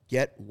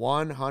 Get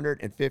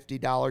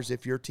 $150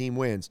 if your team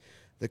wins.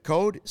 The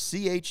code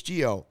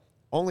CHGO.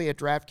 Only at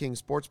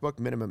DraftKings Sportsbook.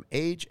 Minimum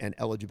age and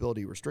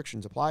eligibility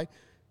restrictions apply.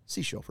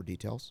 See show for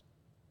details.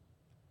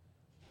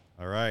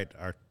 All right,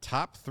 our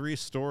top 3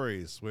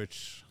 stories,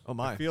 which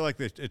I feel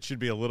like it should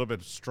be a little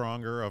bit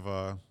stronger of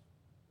a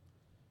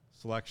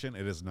selection.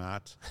 It is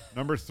not.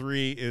 Number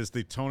 3 is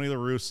the Tony La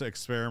Russa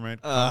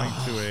experiment coming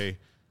to a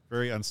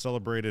very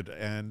uncelebrated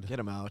end. Get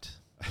him out.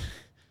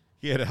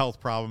 He had health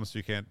problems, so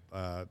you can't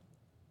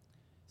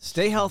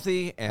stay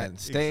healthy and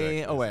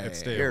stay away. And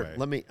stay Here,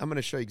 away. I'm going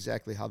to show you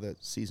exactly how the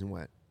season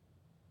went.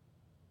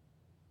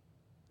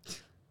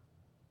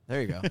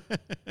 There you go.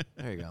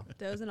 There you go.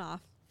 Dozing off.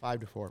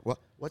 5-4.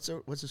 What's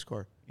the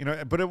score? You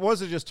know, but it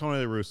wasn't just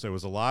Tony La Russa. It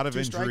was a lot of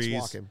 2 strikes,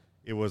 injuries. walk him.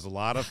 It was a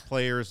lot of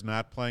players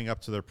not playing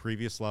up to their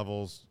previous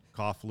levels.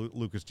 Cough,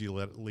 Lucas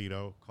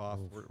Giolito. Cough,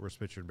 worst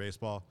pitcher in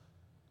baseball.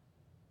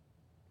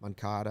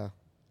 Moncada.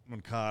 You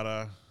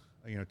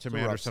know, Tim It's a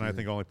rough Anderson, I season.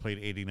 think, only played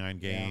 89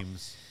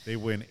 games. They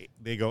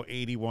go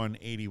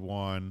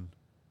 81-81.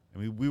 I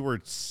mean, we were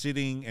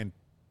sitting and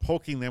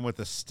poking them with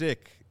a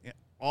stick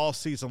all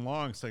season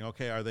long saying,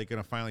 okay, are they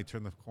going to finally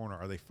turn the corner?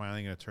 Are they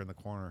finally going to turn the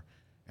corner?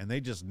 And they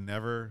just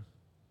never.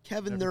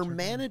 Kevin, never their turned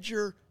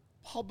manager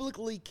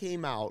publicly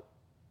came out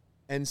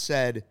and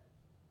said,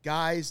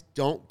 guys,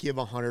 don't give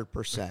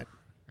 100%.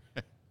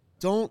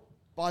 Don't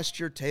bust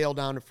your tail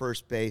down to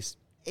first base.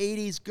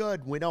 80's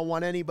good. We don't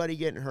want anybody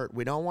getting hurt.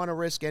 We don't want to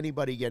risk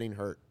anybody getting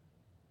hurt.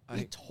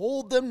 He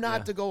told them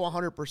not to go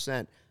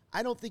 100%.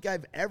 I don't think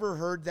I've ever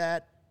heard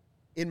that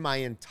in my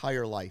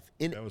entire life,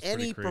 in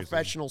any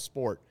professional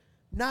sport.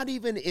 Not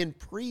even in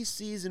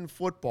preseason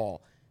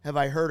football have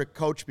I heard a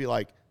coach be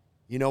like,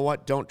 you know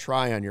what, don't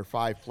try on your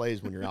 5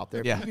 plays when you're out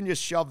there. If you can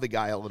just shove the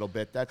guy a little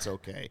bit, that's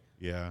okay.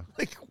 Yeah.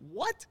 Like,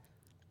 what?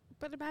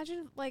 But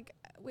imagine, like,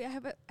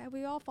 have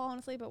we all fallen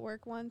asleep at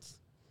work once?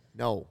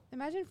 No.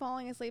 Imagine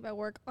falling asleep at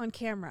work on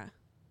camera.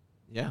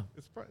 Yeah.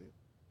 It's probably,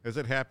 has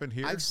it happened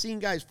here? I've seen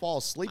guys fall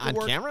asleep On at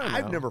work. camera?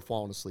 I've No. never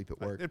fallen asleep at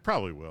work. It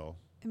probably will.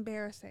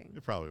 Embarrassing.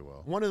 It probably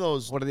will. One of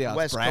those What are the odds?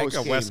 West Bragg? Coast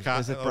A games.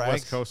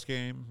 West Coast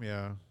game,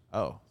 yeah.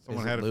 Oh,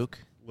 Someone is it had Luke?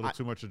 a little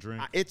too much to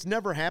drink. It's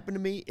never happened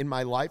to me in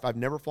my life. I've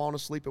never fallen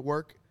asleep at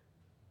work.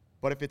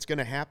 But if it's going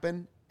to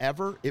happen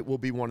ever, it will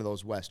be one of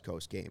those West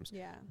Coast games.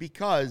 Yeah.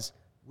 Because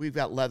we've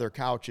got leather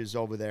couches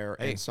over there,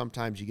 Hey. and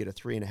sometimes you get a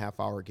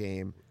 3.5-hour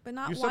game. But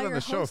not You while said on you're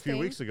the show a few hosting.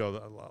 weeks ago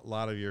that a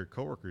lot of your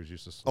coworkers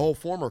used to sleep. Oh,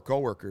 former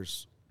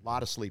coworkers, a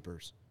lot of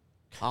sleepers.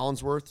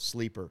 Collinsworth,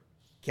 sleeper.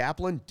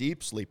 Kaplan,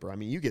 deep sleeper. I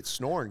mean, you get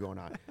snoring going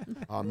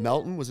on.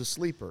 Melton was a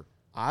sleeper.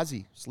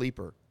 Ozzie,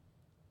 sleeper.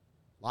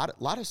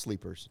 Lot of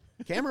sleepers.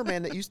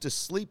 Cameraman that used to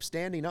sleep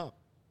standing up.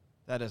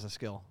 That is a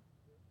skill.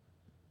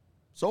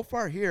 So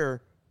far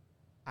here,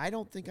 I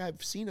don't think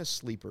I've seen a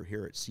sleeper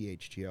here at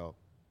CHGO.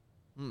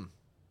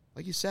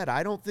 Like you said,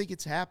 I don't think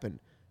it's happened.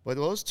 But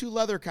those 2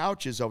 leather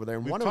couches over there,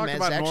 and We've one of them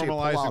talked has about actually a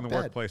normalizing pull-out the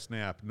bed. workplace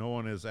nap. No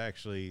one is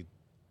actually.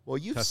 Well,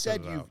 you've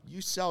tested said it out.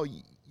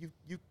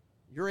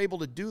 you're able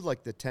to do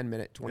like the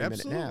 10-minute,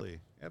 20-minute nap.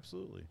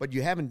 Absolutely. But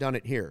you haven't done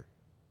it here.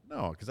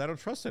 No, because I don't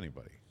trust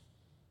anybody.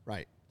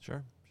 Right.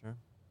 Sure.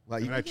 Well,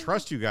 I mean, I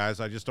trust you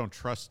guys. I just don't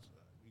trust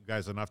you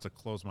guys enough to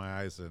close my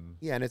eyes and.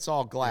 Yeah, and it's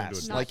all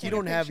glass. Not Like you take a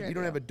don't have picture you of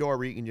don't you. have a door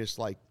where you can just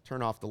like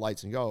turn off the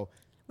lights and go.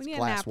 We It's need a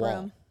glass nap wall.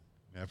 room.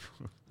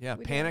 Yeah,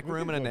 We panic We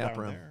room could and a go nap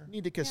down room. there. You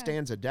need a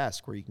Costanza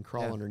desk where you can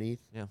crawl Yeah.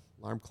 underneath. Yeah.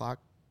 Alarm clock.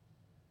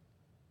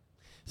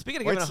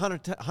 Speaking of giving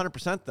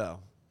 100%, though,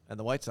 and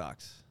the White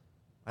Sox,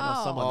 I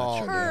know someone that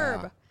should.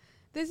 Herb. yeah.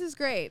 This is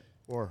great.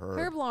 Or her.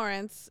 Herb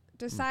Lawrence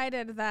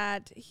decided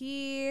that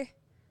he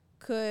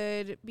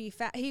could be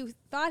he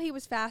thought he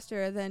was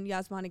faster than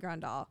Yasmani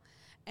Grandal,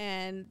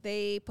 and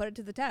they put it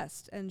to the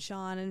test. And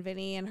Sean and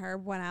Vinny and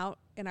Herb went out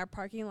in our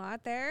parking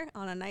lot there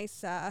on a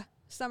nice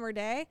summer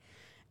day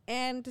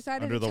and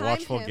decided Under to the time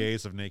watchful him.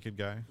 gaze of naked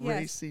guy. Yes.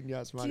 Racing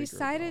Yasmani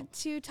Decided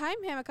to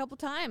time him a couple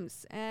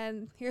times,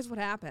 and here's what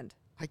happened.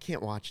 I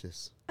can't watch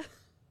this.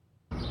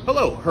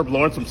 Hello, Herb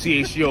Lawrence from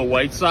CHGO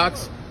White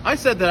Sox. I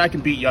said that I can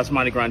beat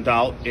Yasmani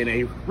Grandal in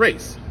a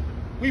race.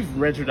 We've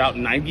measured out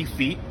 90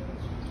 feet.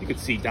 You can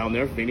see down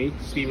there, Vinny,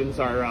 Stevens,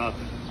 our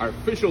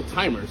official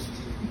timers.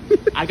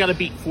 I got to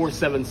beat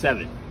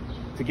 477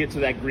 to get to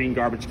that green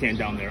garbage can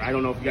down there. I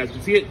don't know if you guys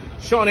can see it.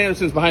 Sean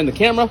Anderson's behind the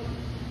camera.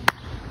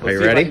 Are you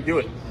see if I ready? can do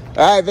it.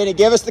 All right, Vinny,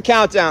 give us the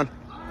countdown.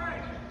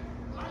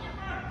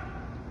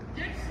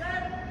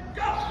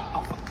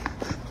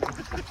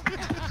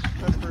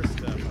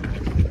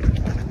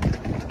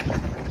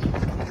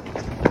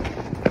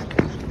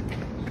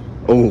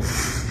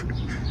 Oof.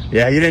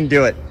 Yeah, you didn't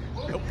do it.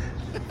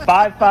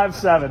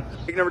 557.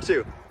 Take number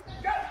 2.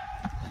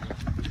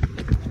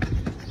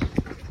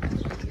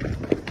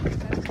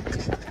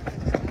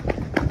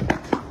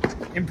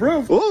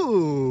 Improve.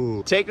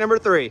 Ooh. Take number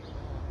 3.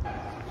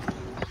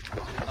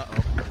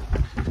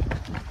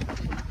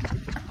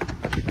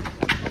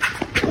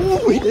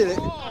 Ooh, we did it.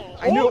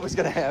 I knew it was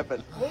going to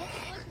happen.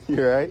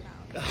 You right?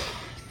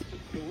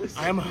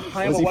 I'm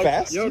Was he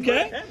fast? You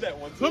okay?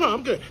 No,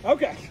 I'm good.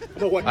 Okay.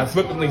 I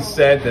flippantly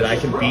said that I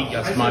can beat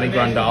Yasmani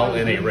Grandal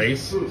in a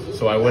race,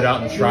 so I went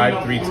out and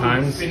tried 3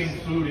 times,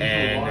 and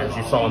as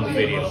you saw in the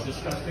video,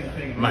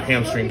 my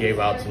hamstring gave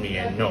out to me,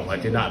 and no, I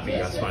did not beat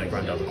Yasmani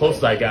Grandal. The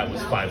closest I got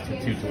was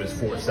 5.22 to his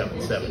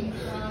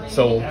 4.77.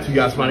 So to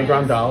Yasmani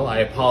Grandal, I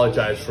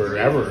apologize for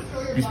ever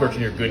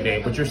besmirching your good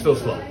name, but you're still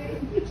slow.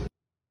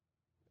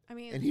 I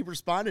mean, And he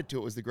responded to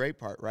it was the great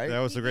part, right? That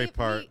was the great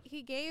part.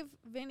 He gave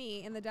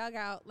Vinny in the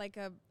dugout like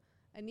a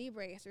knee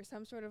brace or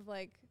some sort of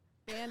like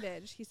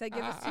bandage. He said,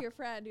 "Give this to your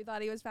friend who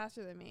thought he was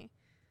faster than me,"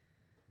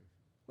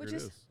 which There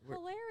it is is.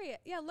 hilarious.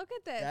 Yeah, look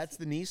at this. That's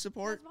the knee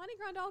support? Monty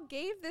Grandal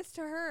gave this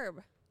to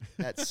Herb.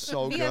 That's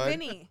so via good.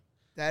 Vinny.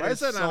 That Why is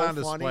that so not on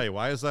funny. display?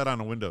 Why is that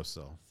on a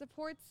windowsill?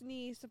 Supports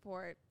knee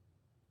support.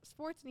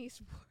 Sports knee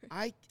support.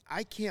 I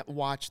can't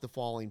watch the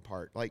falling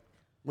part. Like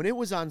when it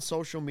was on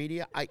social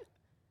media,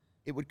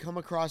 it would come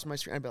across my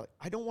screen. I'd be like,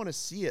 I don't want to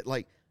see it.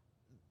 Like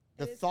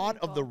the thought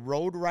of the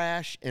road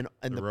rash and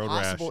the road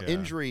rash, possible yeah.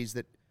 injuries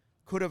that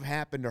could have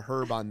happened to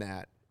Herb on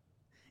that.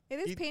 It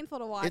is painful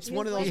to watch. It's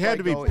one of those. He had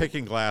to be like,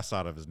 picking glass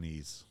out of his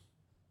knees.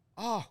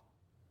 Oh,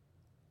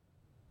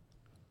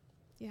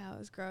 Yeah, it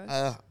was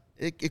gross.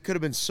 it could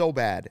have been so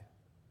bad.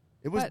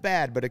 It was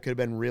bad, but it could have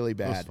been really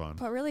bad. It was fun.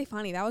 But really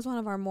funny. That was one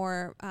of our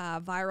more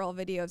viral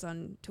videos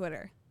on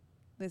Twitter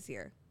this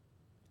year.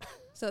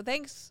 So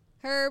thanks,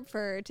 Herb,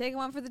 for taking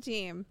one for the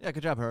team. Yeah,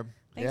 good job, Herb.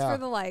 Thanks for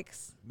the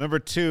likes. Number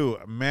 2,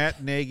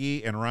 Matt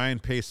Nagy and Ryan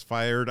Pace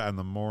fired on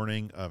the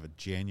morning of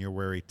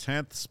January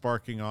 10th,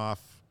 sparking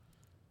off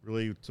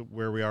really to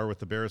where we are with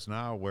the Bears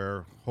now,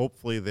 where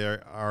hopefully they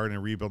are in a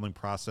rebuilding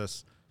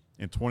process.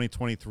 In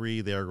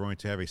 2023, they are going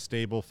to have a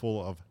stable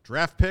full of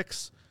draft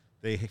picks.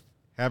 They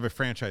have a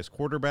franchise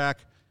quarterback,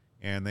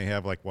 and they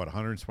have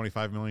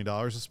 $125 million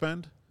to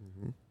spend.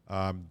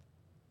 Mm-hmm.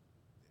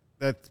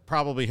 That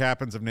probably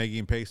happens if Nagy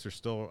and Pace are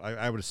still.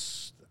 I would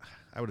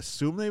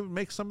assume they would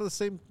make some of the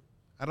same.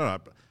 I don't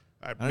know.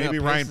 Maybe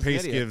Ryan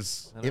Pace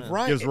gives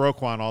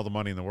Roquan all the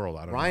money in the world.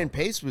 I don't know. Ryan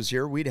Pace was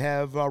here, we'd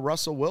have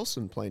Russell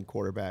Wilson playing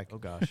quarterback. Oh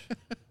gosh.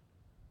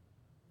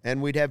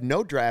 And we'd have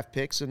no draft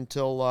picks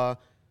until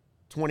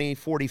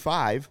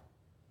 2045,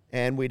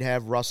 and we'd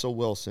have Russell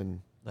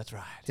Wilson. That's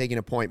right. Taking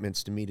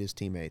appointments to meet his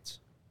teammates.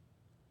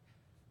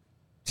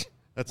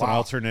 That's an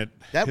alternate.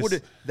 That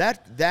would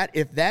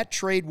if that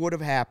trade would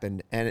have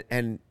happened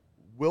and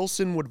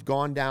Wilson would have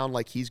gone down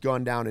like he's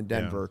gone down in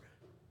Denver,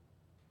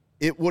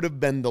 it would have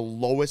been the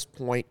lowest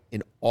point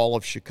in all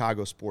of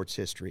Chicago sports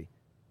history.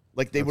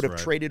 Like they would have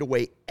traded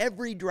away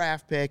every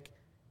draft pick,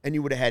 and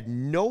you would have had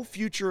no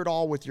future at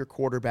all with your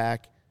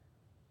quarterback,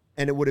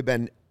 and it would have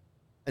been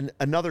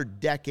another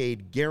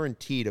decade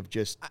guaranteed of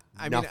just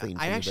nothing.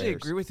 I actually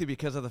agree with you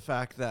because of the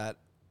fact that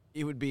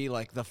it would be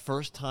like the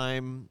first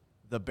time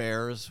the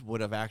Bears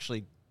would have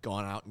actually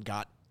gone out and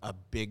got a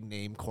big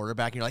name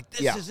quarterback. And you're like,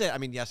 this is it. I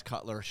mean, yes,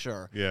 Cutler,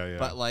 sure. Yeah.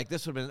 But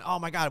this would have been, oh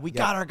my God, we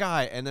got our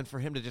guy. And then for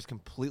him to just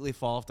completely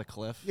fall off the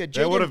cliff. Yeah,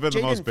 that would have been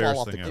the most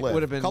Bears thing. It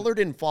would have been. Cutler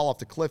didn't fall off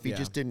the cliff. He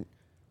just didn't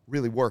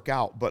really work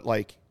out. But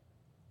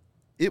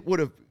it would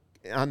have,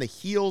 on the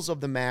heels of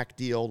the Mac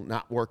deal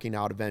not working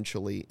out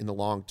eventually in the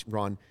long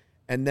run,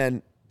 and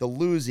then the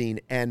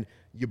losing, and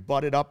you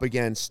butted up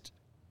against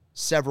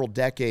several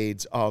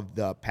decades of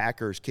the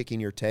Packers kicking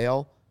your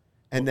tail,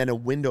 and then a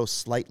window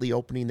slightly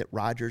opening that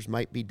Rodgers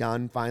might be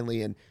done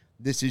finally, and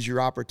this is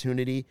your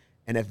opportunity.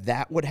 And if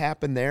that would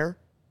happen there,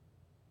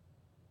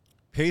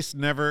 Pace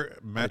never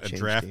met a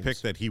draft pick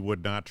that he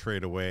would not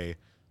trade away,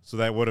 so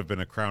that would have been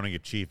a crowning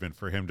achievement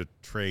for him to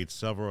trade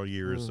several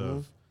years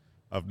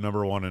of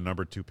number 1 and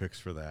number 2 picks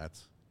for that.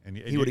 And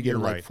he would have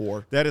given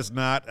 4. That is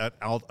not a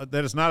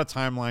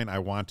timeline I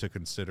want to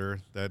consider.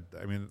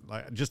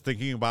 Just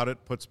thinking about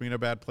it puts me in a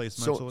bad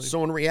place mentally.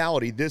 So in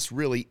reality, this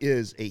really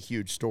is a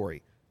huge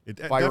story.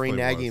 Firing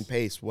Nagy and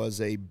Pace was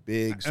a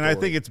big story. And I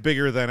think it's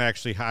bigger than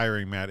actually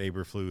hiring Matt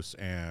Eberflus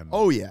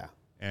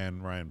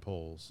and Ryan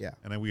Poles. Yeah.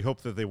 And we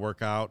hope that they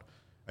work out.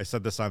 I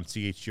said this on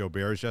CHGO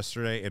Bears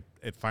yesterday.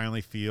 It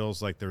finally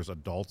feels like there's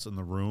adults in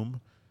the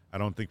room. I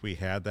don't think we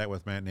had that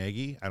with Matt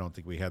Nagy. I don't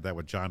think we had that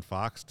with John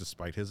Fox,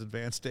 despite his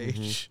advanced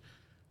age.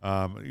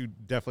 You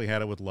definitely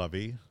had it with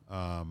Lovey.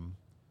 Don't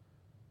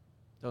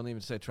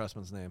even say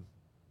Trustman's name.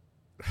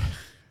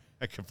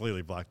 I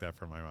completely blocked that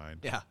from my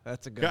mind. Yeah,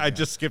 that's a good I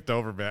just skipped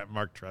over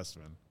Mark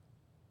Trestman.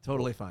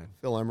 Totally fine.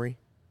 Phil Emery.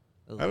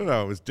 I don't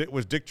know.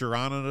 Was Dick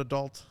Duran an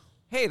adult?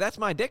 Hey, that's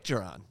my Dick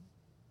Duran.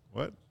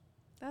 What?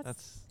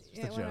 That's just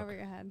a it went joke. over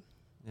your head.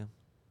 Yeah.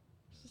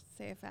 Just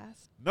say it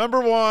fast.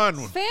 Number 1.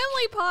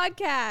 Family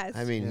podcast.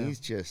 I mean, he's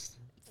just.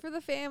 It's for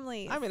the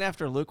family. I mean,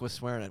 after Luke was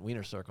swearing at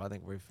Wiener Circle, I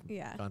think we've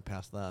gone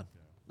past that.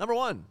 Number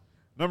 1.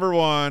 Number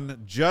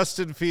 1,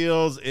 Justin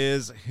Fields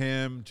is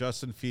him.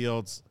 Justin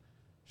Fields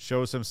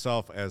shows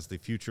himself as the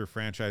future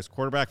franchise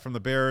quarterback from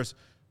the Bears,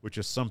 which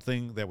is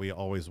something that we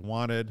always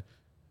wanted.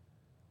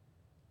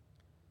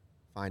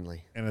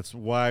 Finally. And it's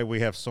why we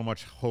have so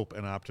much hope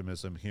and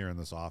optimism here in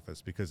this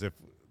office, because if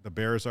the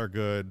Bears are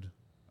good,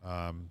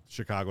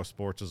 Chicago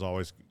sports is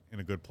always in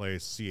a good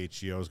place.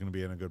 CHGO is going to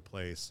be in a good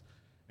place.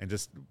 And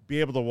just be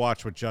able to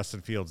watch what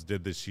Justin Fields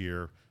did this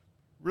year,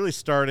 really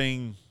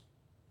starting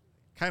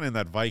kind of in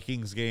that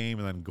Vikings game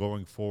and then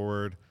going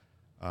forward,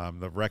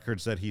 the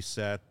records that he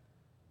set,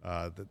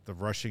 the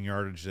rushing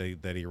yardage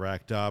that he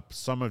racked up,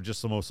 some of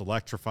just the most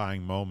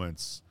electrifying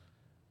moments.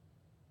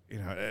 You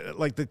know,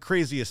 like the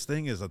craziest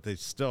thing is that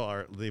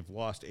they've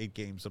lost 8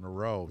 games in a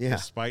row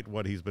despite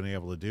what he's been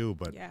able to do.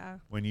 But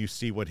when you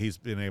see what he's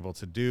been able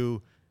to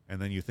do,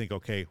 and then you think,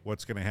 okay,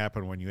 what's going to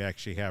happen when you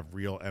actually have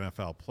real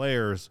NFL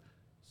players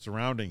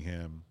surrounding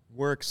him?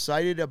 We're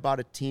excited about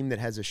a team that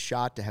has a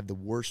shot to have the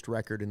worst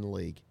record in the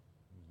league.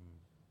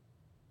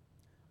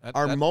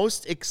 Our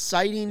most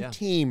exciting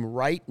team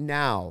right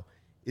now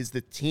is the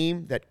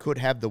team that could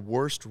have the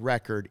worst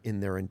record in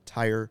their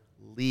entire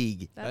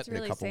league. That's in a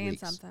really couple saying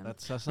weeks. something.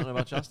 That says something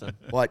about Justin.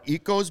 But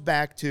it goes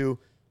back to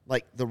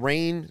like the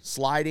rain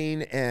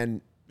sliding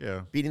and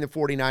beating the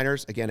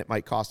 49ers. Again, it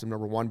might cost him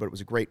number 1, but it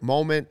was a great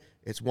moment.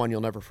 It's one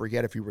you'll never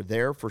forget if you were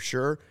there for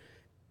sure.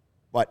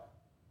 But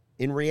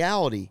in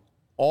reality,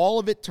 all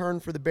of it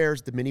turned for the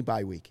Bears the mini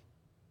bye week.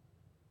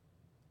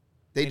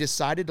 They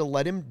decided to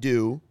let him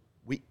do.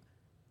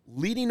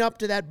 Leading up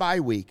to that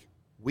bye week,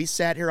 we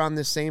sat here on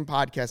this same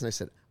podcast and I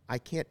said, I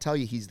can't tell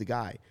you he's the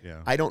guy.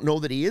 Yeah. I don't know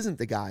that he isn't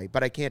the guy,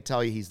 but I can't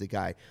tell you he's the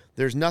guy.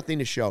 There's nothing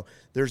to show.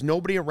 There's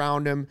nobody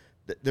around him.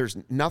 There's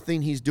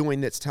nothing he's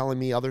doing that's telling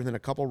me other than a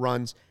couple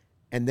runs.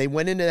 And they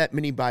went into that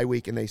mini bye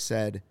week and they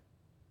said,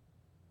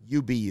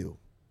 you be you.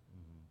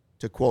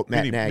 To quote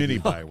Matt Nagy. Mini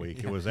bye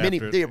week. It was mini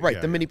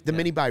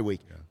bye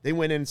week. Yeah. They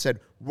went in and said,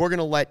 we're going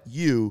to let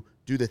you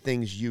do the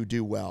things you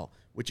do well,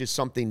 which is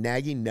something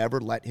Nagy never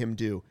let him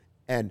do.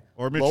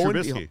 Or Mitch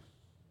Trubisky.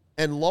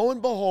 And lo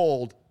and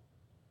behold,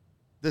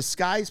 the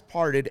skies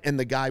parted and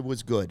the guy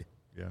was good.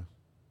 Yeah.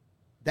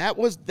 That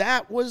was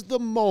the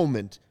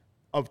moment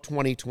of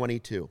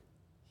 2022.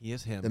 He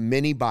is him. The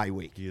mini bye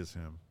week. He is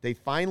him. They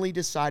finally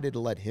decided to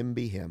let him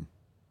be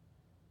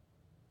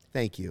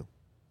Thank you.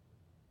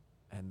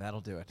 And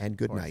that'll do it. And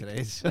good night.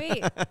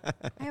 Wait,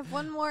 I have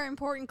one more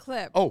important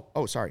clip.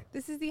 Oh, sorry.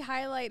 This is the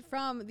highlight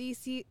from the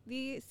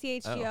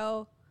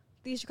CHGO,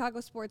 the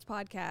Chicago Sports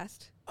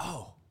Podcast.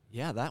 Oh,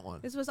 yeah, that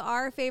one. This was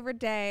our favorite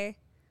day.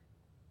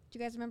 Do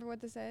you guys remember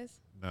what this is?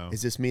 No.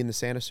 Is this me in the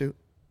Santa suit?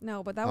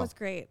 No, but that was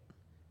great.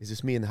 Is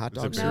this me in the hot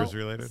dog Is it suit? Bears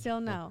related?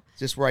 Still no. Is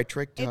this where I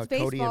tricked It's Cody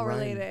and baseball Ryan?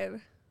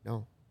 related.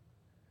 No.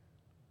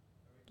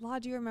 Law,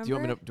 do you remember? Do you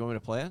want me to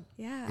play it?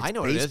 Yeah. I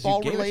know what it is.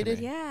 Baseball You gave it to related?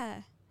 me.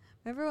 Yeah.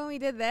 Remember when we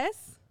did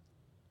this?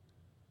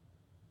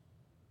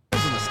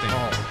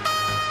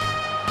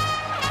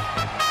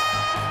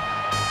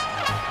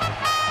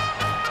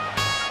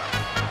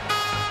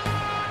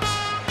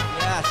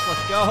 Yes,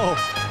 let's go.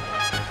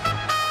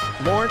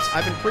 Lawrence,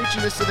 I've been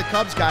preaching this to the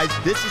Cubs guys.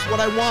 This is what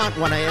I want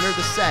when I enter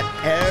the set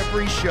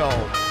every show.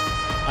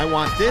 I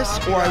want this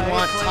or I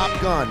want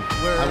Top Gun.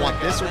 I want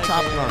this or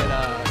Top Gun.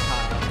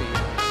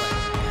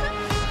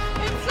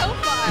 It's so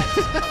fun.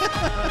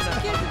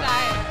 Can't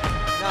deny it.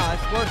 No,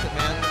 it's worth it,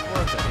 man. It's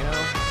worth it, you know?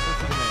 This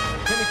is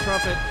amazing. Timmy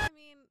Trumpet.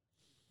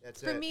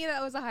 For me,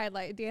 that was a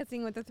highlight,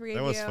 dancing with the three of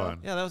you. That was fun.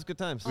 Yeah, that was good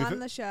times. On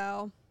the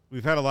show.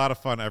 We've had a lot of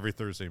fun every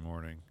Thursday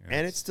morning.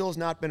 And it still has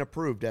not been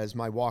approved as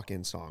my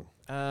walk-in song.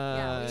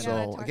 Yeah,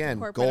 so, again,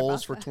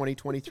 goals for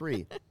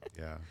 2023.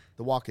 Yeah.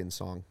 The walk-in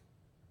song.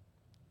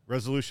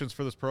 Resolutions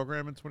for this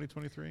program in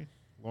 2023?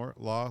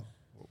 Law,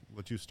 we'll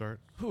let you start.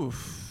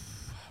 Oof.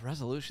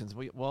 Resolutions.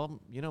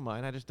 Well, you know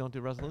mine. I just don't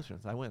do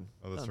resolutions. I win.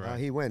 Oh, that's Done. right.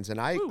 He wins. And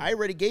I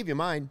already gave you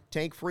mine,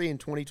 tank-free in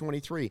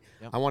 2023.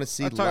 Yep. I want to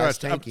see I'm talking less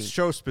about tanking.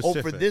 show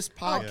specific. Oh, for this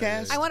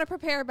podcast? I want to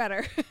prepare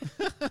better.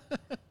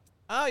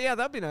 Oh, yeah,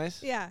 that'd be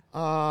nice. Yeah.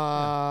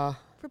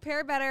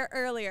 Prepare better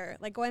earlier,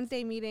 like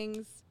Wednesday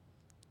meetings.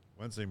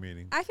 Wednesday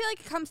meeting. I feel like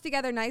it comes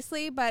together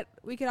nicely, but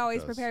we could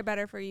always does. prepare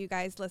better for you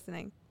guys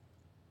listening.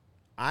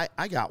 I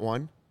got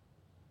one.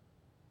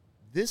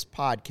 This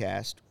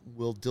podcast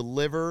will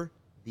deliver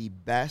the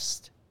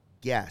best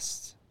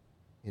guests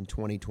in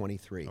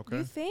 2023 Okay.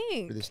 You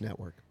think? for this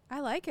network. I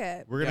like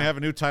it. We're going to have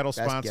a new title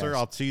Best sponsor. guess.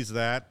 I'll tease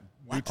that.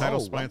 New What?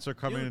 title Oh, sponsor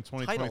coming New in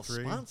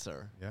 2023. Title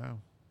sponsor. Yeah.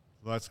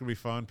 Well, that's going to be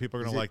fun. People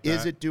are Is going to it, like that.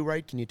 is it do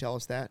right? Can you tell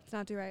us that? It's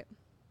not do right.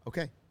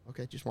 Okay.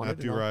 Just wanted Not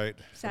to do know. right.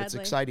 But Sadly. it's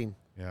exciting.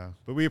 Yeah.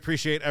 But we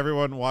appreciate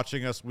everyone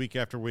watching us week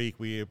after week.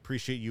 We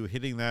appreciate you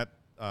hitting that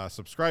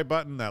subscribe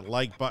button, that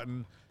like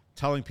button,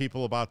 telling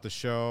people about the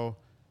show.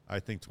 I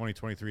think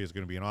 2023 is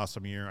going to be an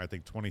awesome year. I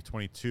think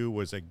 2022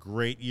 was a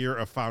great year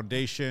of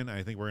foundation.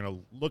 I think we're going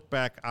to look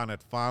back on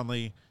it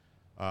fondly,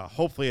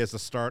 hopefully as the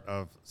start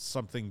of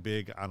something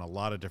big on a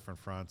lot of different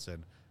fronts.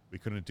 And we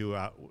couldn't do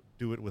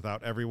it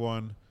without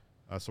everyone.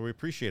 So we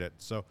appreciate it.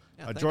 So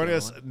join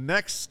us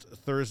next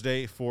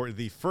Thursday for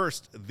the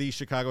first The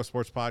Chicago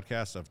Sports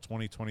Podcast of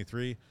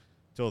 2023.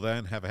 Till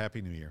then, have a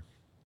happy new year.